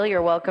half wheel,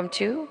 you're welcome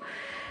to.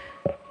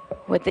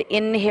 With the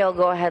inhale,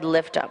 go ahead,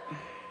 lift up.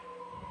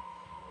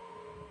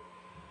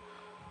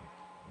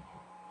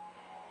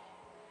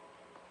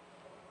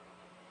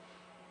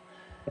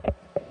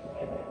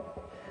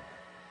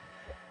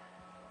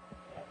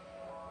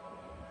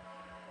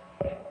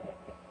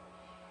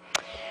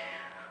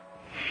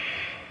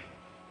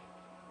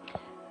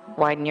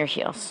 Widen your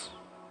heels.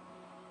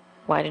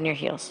 Widen your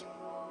heels.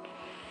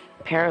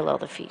 Parallel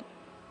the feet.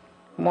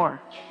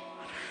 More.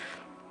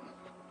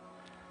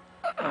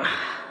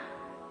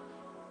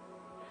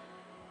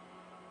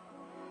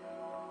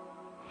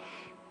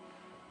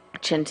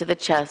 Chin to the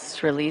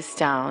chest, release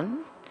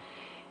down.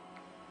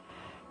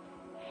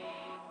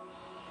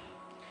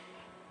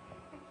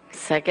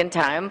 Second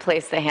time,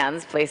 place the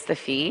hands, place the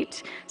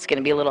feet. It's going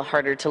to be a little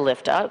harder to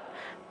lift up.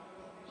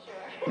 Sure.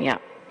 Yeah.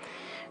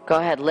 Go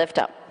ahead, lift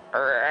up.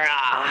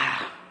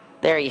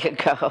 There you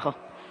go.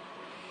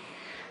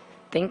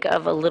 Think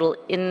of a little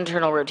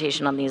internal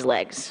rotation on these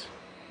legs.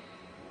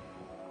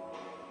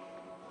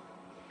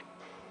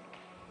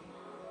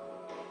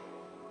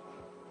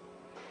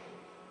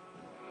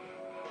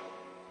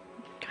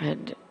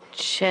 Good.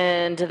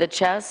 Chin to the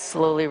chest,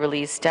 slowly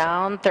release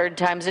down. Third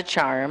time's a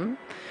charm.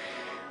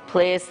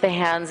 Place the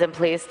hands and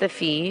place the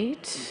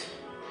feet.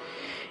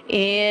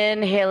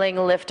 Inhaling,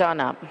 lift on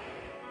up.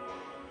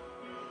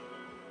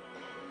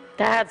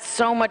 That's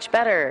so much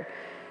better.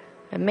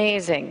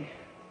 Amazing.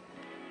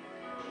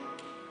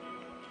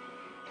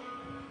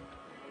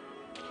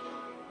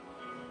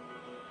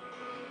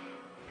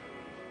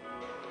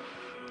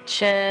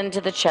 Chin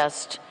to the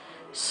chest.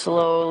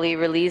 Slowly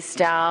release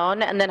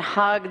down and then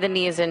hug the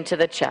knees into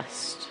the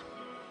chest.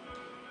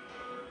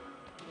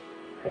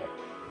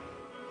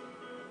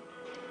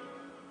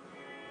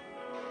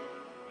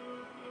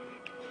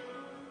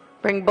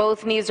 Bring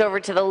both knees over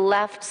to the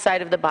left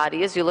side of the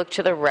body as you look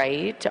to the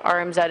right,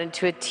 arms out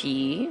into a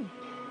T.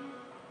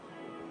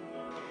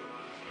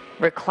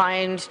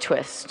 Reclined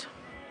twist.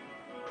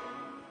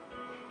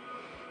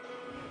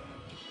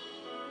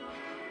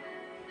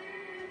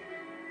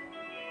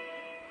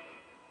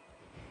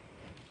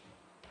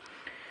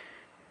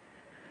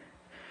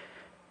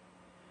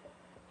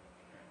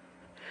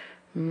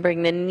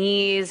 Bring the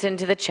knees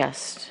into the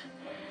chest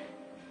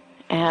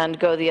and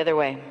go the other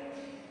way.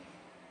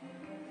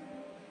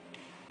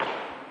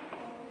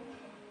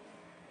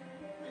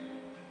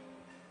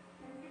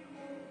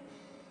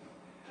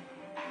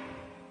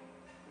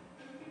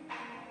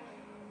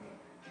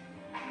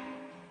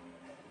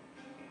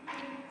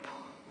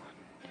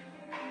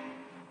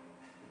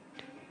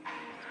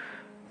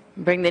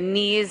 Bring the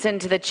knees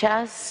into the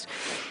chest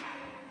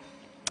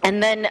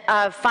and then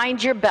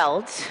find your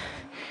belt.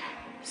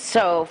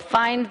 So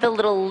find the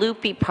little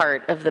loopy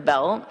part of the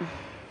belt.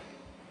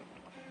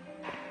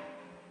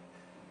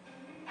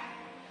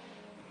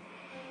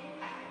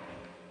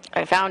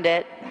 I found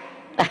it.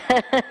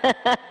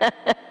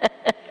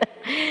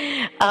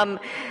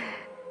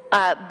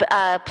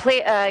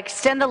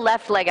 Extend the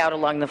left leg out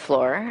along the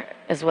floor,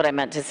 is what I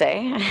meant to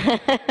say.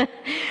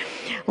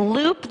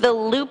 Loop the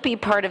loopy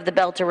part of the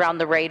belt around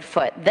the right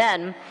foot.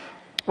 Then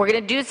we're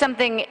going to do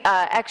something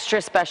extra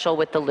special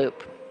with the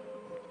loop.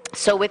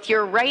 So with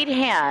your right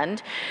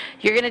hand,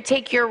 you're going to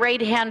take your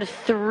right hand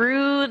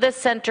through the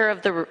center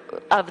of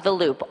the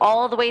loop,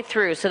 all the way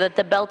through so that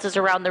the belt is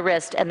around the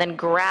wrist, and then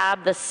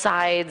grab the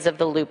sides of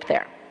the loop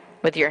there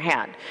with your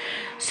hand.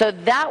 So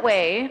that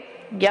way,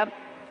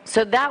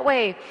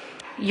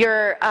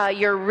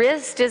 your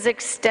wrist is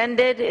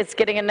extended, it's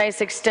getting a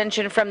nice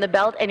extension from the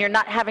belt, and you're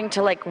not having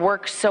to like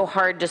work so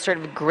hard to sort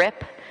of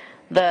grip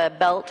the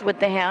belt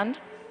with the hand.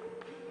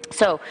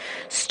 So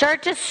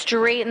start to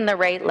straighten the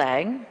right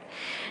leg.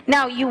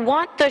 Now you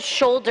want the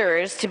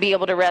shoulders to be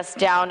able to rest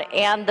down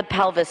and the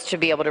pelvis to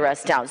be able to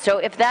rest down. So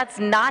if that's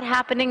not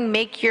happening,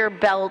 make your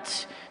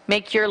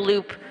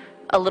loop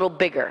a little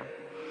bigger.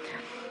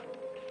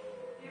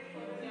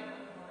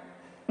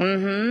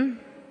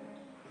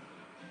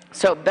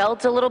 So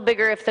belt a little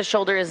bigger if the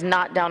shoulder is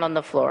not down on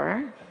the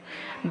floor.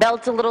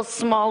 Belt a little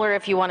smaller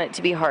if you want it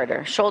to be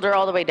harder. Shoulder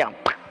all the way down.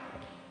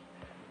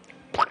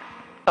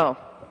 Oh,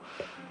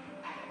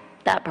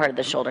 that part of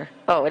the shoulder.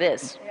 Oh, it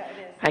is. Yeah, it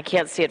is. I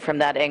can't see it from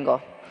that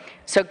angle.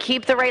 So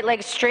keep the right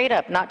leg straight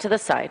up, not to the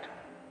side.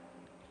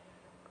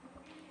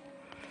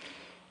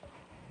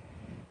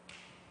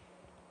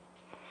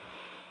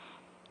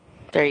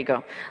 There you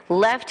go.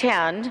 Left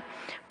hand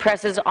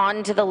presses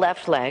onto the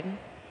left leg.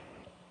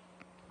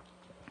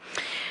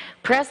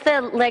 Press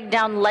the leg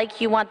down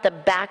like you want the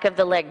back of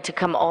the leg to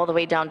come all the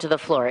way down to the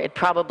floor. It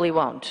probably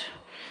won't.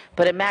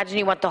 But imagine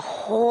you want the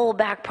whole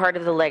back part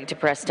of the leg to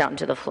press down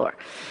to the floor.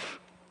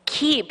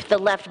 Keep the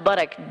left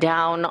buttock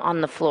down on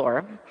the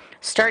floor.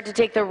 Start to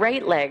take the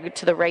right leg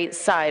to the right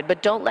side,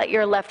 but don't let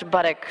your left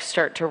buttock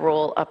start to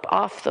roll up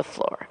off the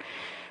floor.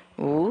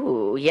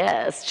 Ooh,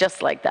 yes,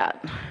 just like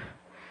that.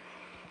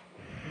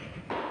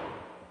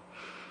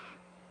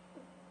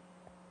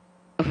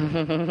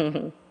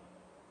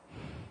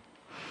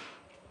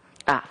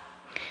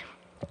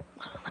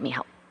 Let me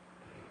help.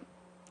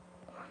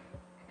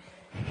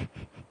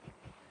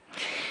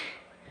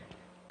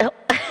 Oh.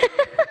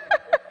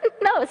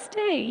 No,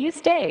 stay. You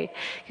stay.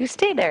 You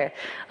stay there.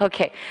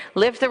 Okay.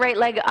 Lift the right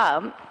leg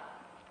up.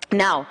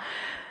 Now,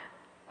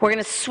 we're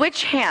going to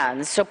switch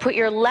hands. So put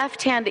your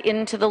left hand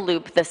into the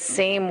loop the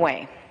same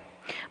way.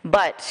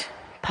 But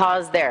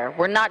pause there.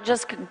 We're not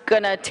just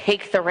going to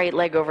take the right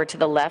leg over to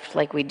the left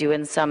like we do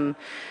in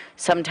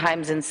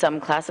sometimes in some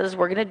classes.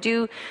 We're going to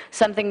do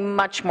something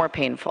much more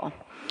painful.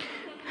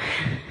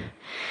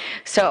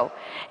 So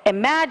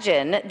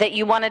imagine that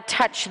you want to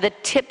touch the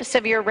tips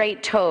of your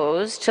right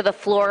toes to the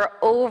floor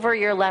over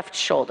your left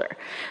shoulder.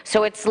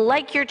 So it's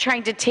like you're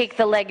trying to take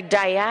the leg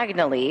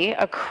diagonally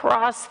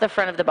across the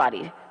front of the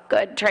body.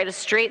 Good. Try to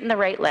straighten the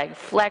right leg,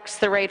 flex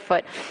the right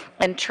foot,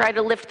 and try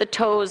to lift the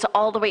toes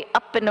all the way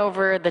up and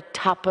over the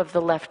top of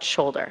the left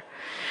shoulder.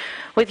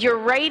 With your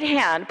right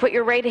hand, put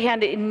your right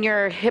hand in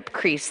your hip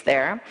crease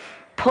there.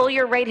 Pull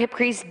your right hip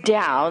crease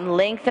down,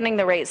 lengthening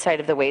the right side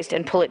of the waist,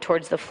 and pull it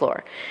towards the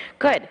floor.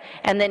 Good.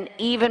 And then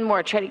even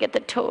more, try to get the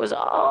toes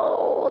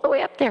all the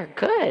way up there.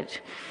 Good.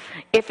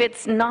 If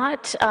it's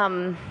not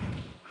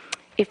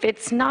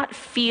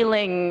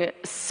feeling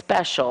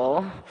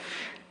special,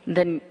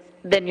 then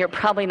you're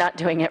probably not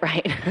doing it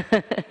right.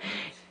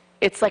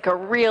 It's like a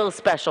real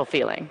special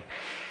feeling.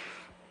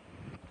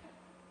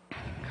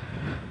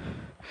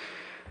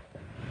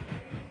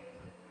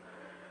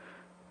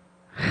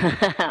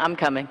 I'm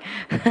coming.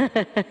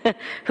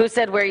 Who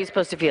said where are you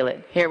supposed to feel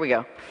it? Here we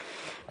go.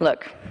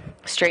 Look,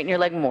 straighten your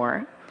leg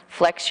more,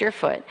 flex your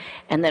foot,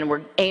 and then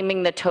we're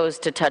aiming the toes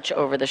to touch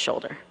over the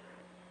shoulder.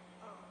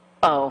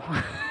 Oh,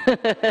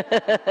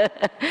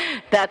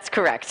 that's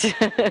correct.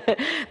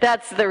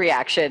 That's the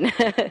reaction.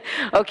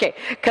 Okay,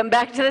 come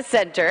back to the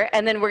center,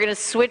 and then we're going to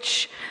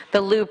switch the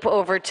loop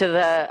over to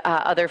the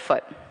other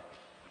foot.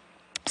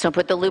 So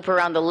put the loop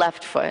around the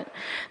left foot.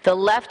 The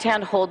left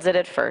hand holds it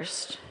at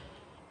first.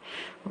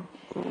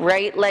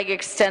 Right leg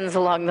extends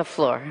along the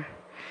floor.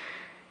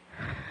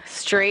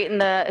 Straighten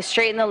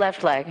the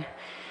left leg.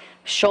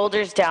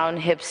 Shoulders down,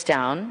 hips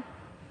down.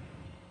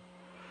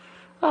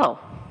 Oh.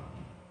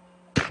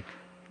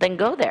 Then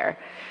go there.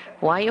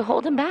 Why are you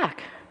holding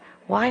back?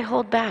 Why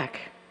hold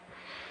back?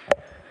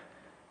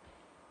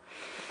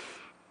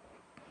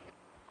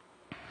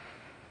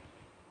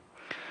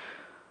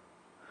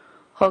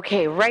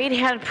 Okay, right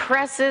hand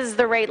presses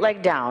the right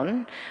leg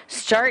down.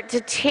 Start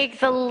to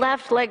take the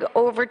left leg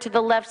over to the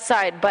left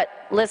side. But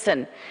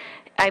listen,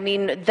 I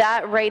mean,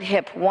 that right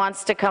hip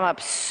wants to come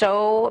up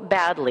so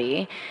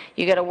badly.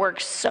 You got to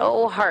work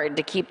so hard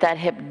to keep that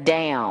hip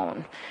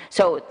down.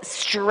 So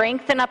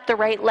strengthen up the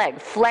right leg.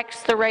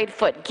 Flex the right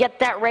foot. Get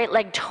that right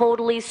leg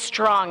totally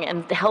strong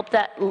and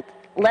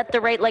let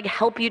the right leg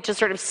help you to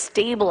sort of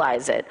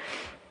stabilize it.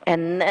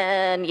 And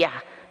then, yeah,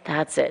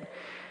 that's it.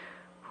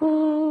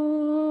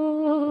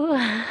 Ooh.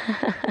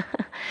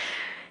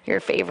 Your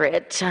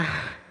favorite. Leg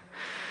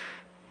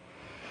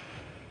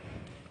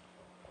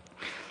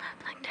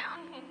down.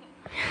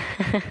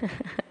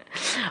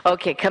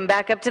 Okay, come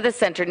back up to the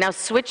center. Now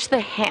switch the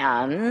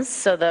hands.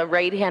 So the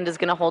right hand is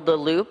going to hold the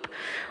loop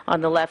on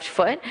the left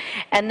foot.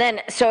 And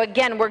then, so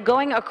again, we're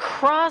going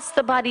across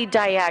the body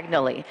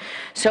diagonally.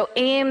 So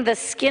aim the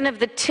skin of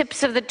the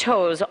tips of the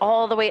toes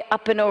all the way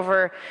up and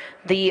over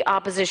the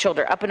opposite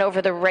shoulder, up and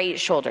over the right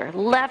shoulder.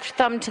 Left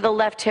thumb to the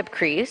left hip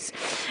crease.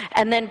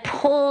 And then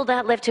pull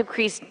that left hip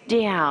crease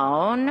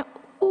down.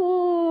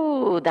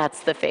 Ooh,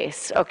 that's the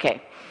face.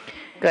 Okay,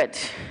 good.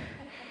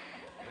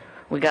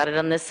 We got it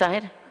on this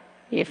side?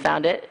 You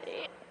found it?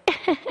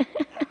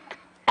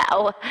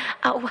 Ow,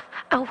 ow,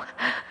 ow.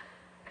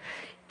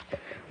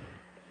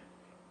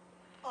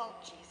 Oh,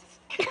 Jesus.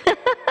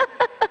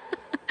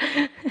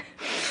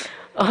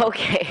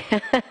 Okay.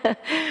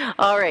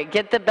 All right,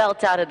 get the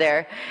belt out of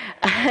there.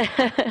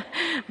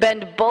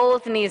 Bend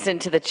both knees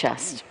into the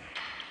chest.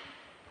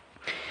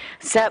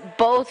 Set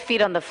both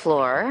feet on the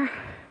floor.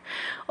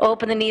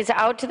 Open the knees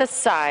out to the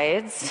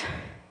sides.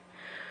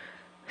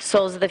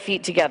 Soles of the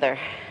feet together.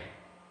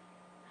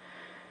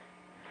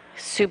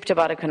 Supta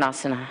Baddha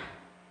Konasana.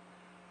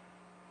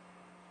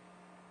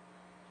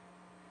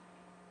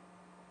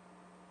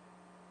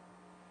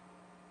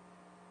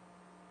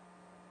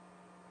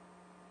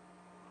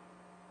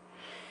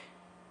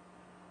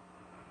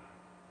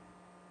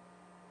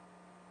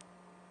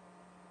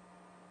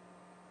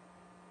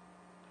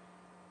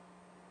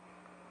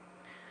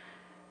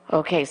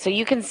 Okay, so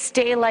you can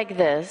stay like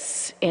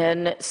this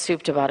in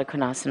Supta Baddha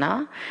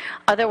Konasana.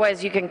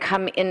 Otherwise, you can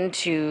come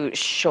into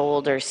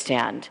shoulder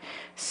stand,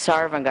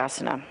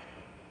 Sarvangasana.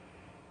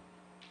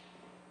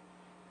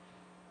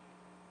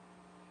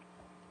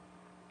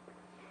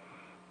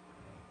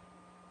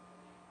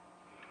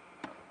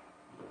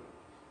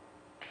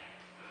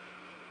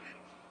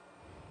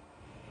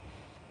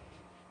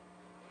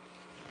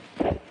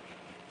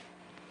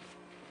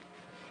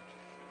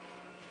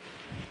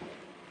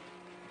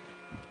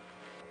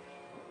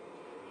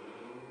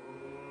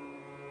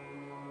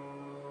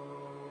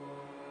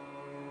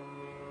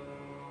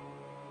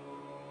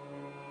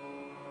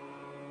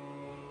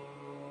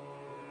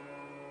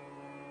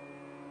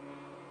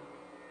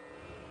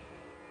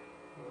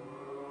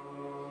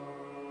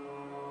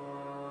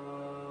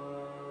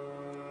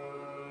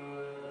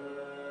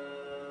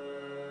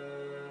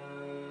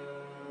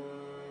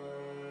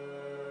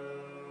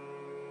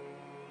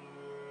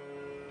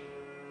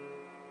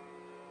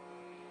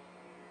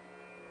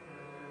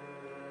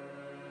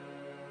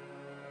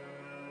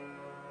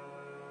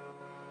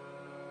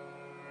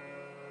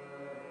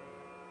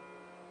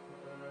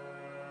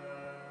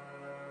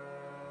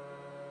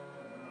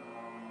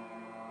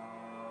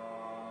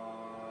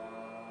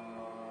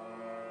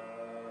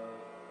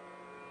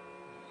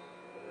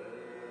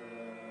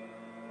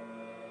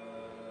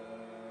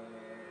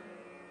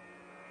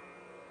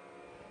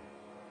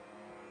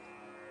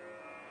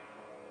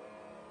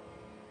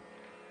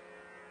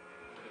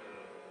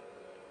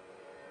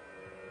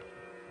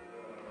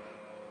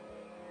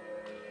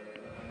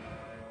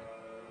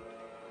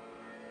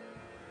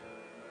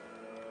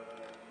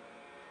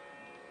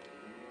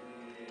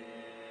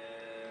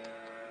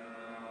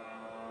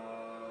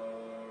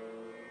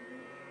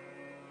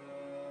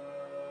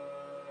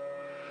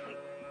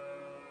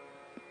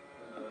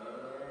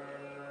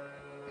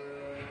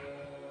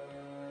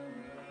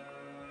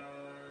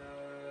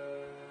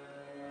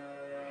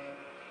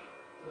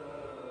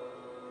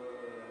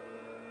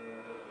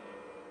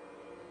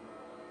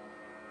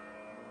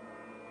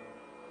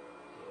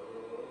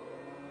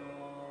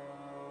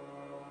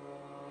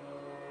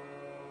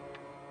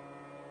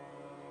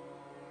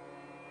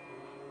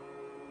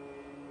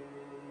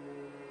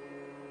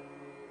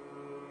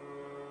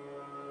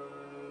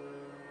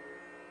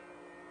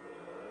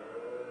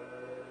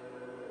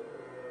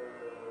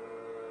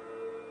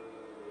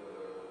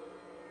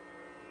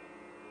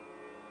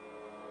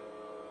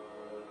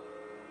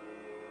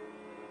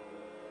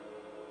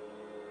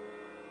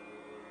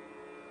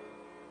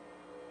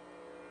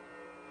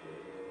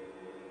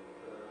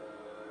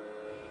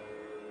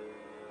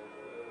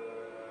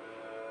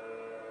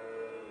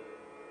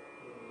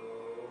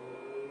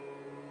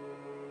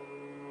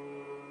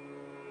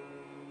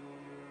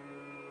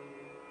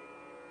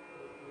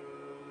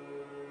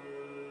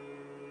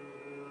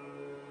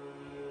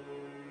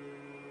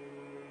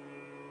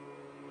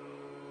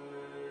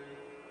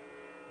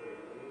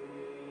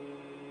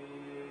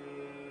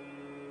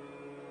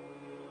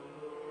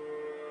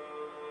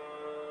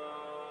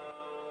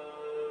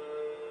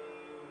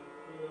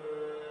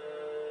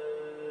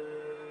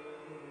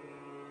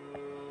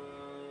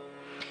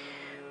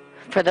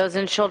 For those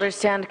in shoulder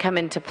stand, come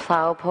into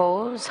plow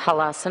pose,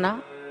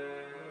 halasana.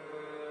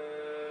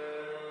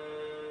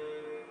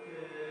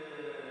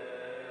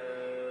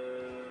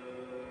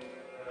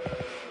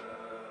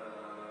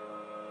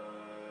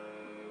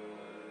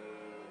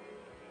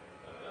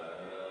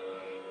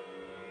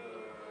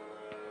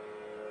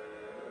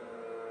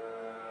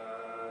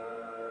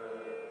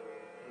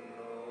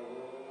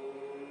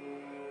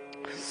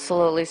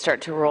 Slowly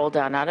start to roll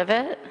down out of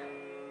it.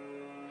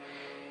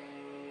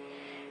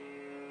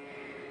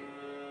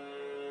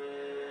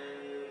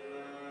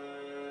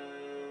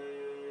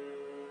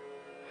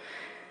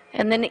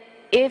 And then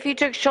if you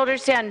took shoulder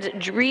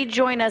stand,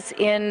 rejoin us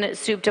in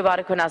Supta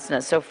Baddha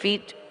Konasana. So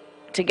feet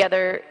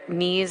together,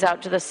 knees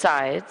out to the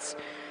sides.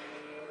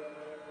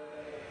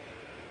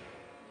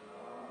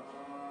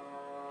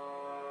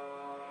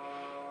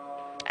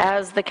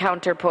 As the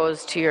counter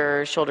pose to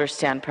your shoulder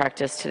stand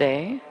practice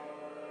today.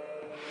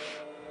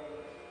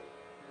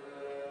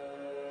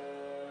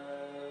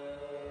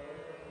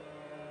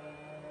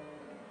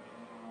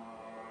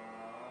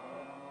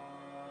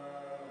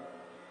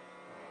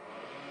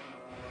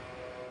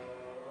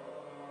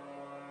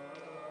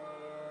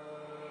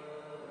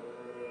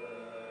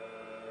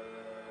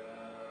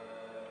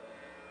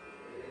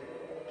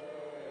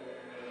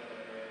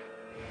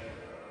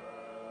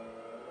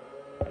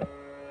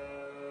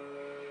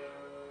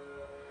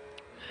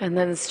 And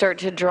then start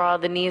to draw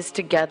the knees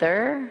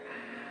together.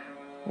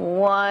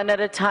 One at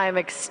a time,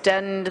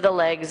 extend the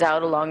legs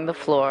out along the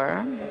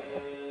floor.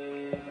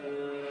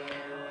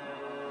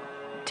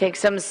 Take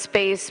some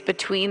space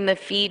between the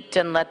feet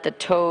and let the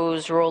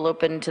toes roll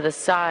open to the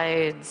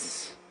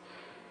sides.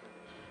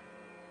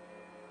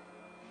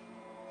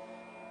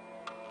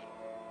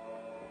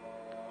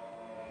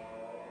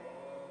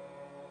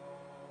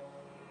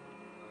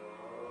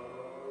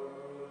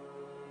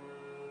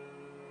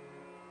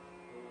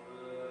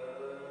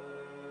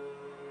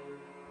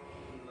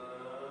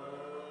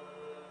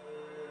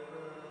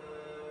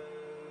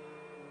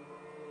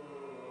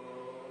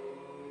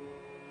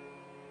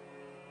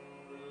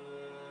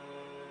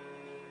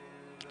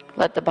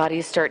 Let the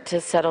body start to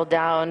settle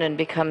down and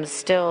become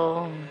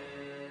still.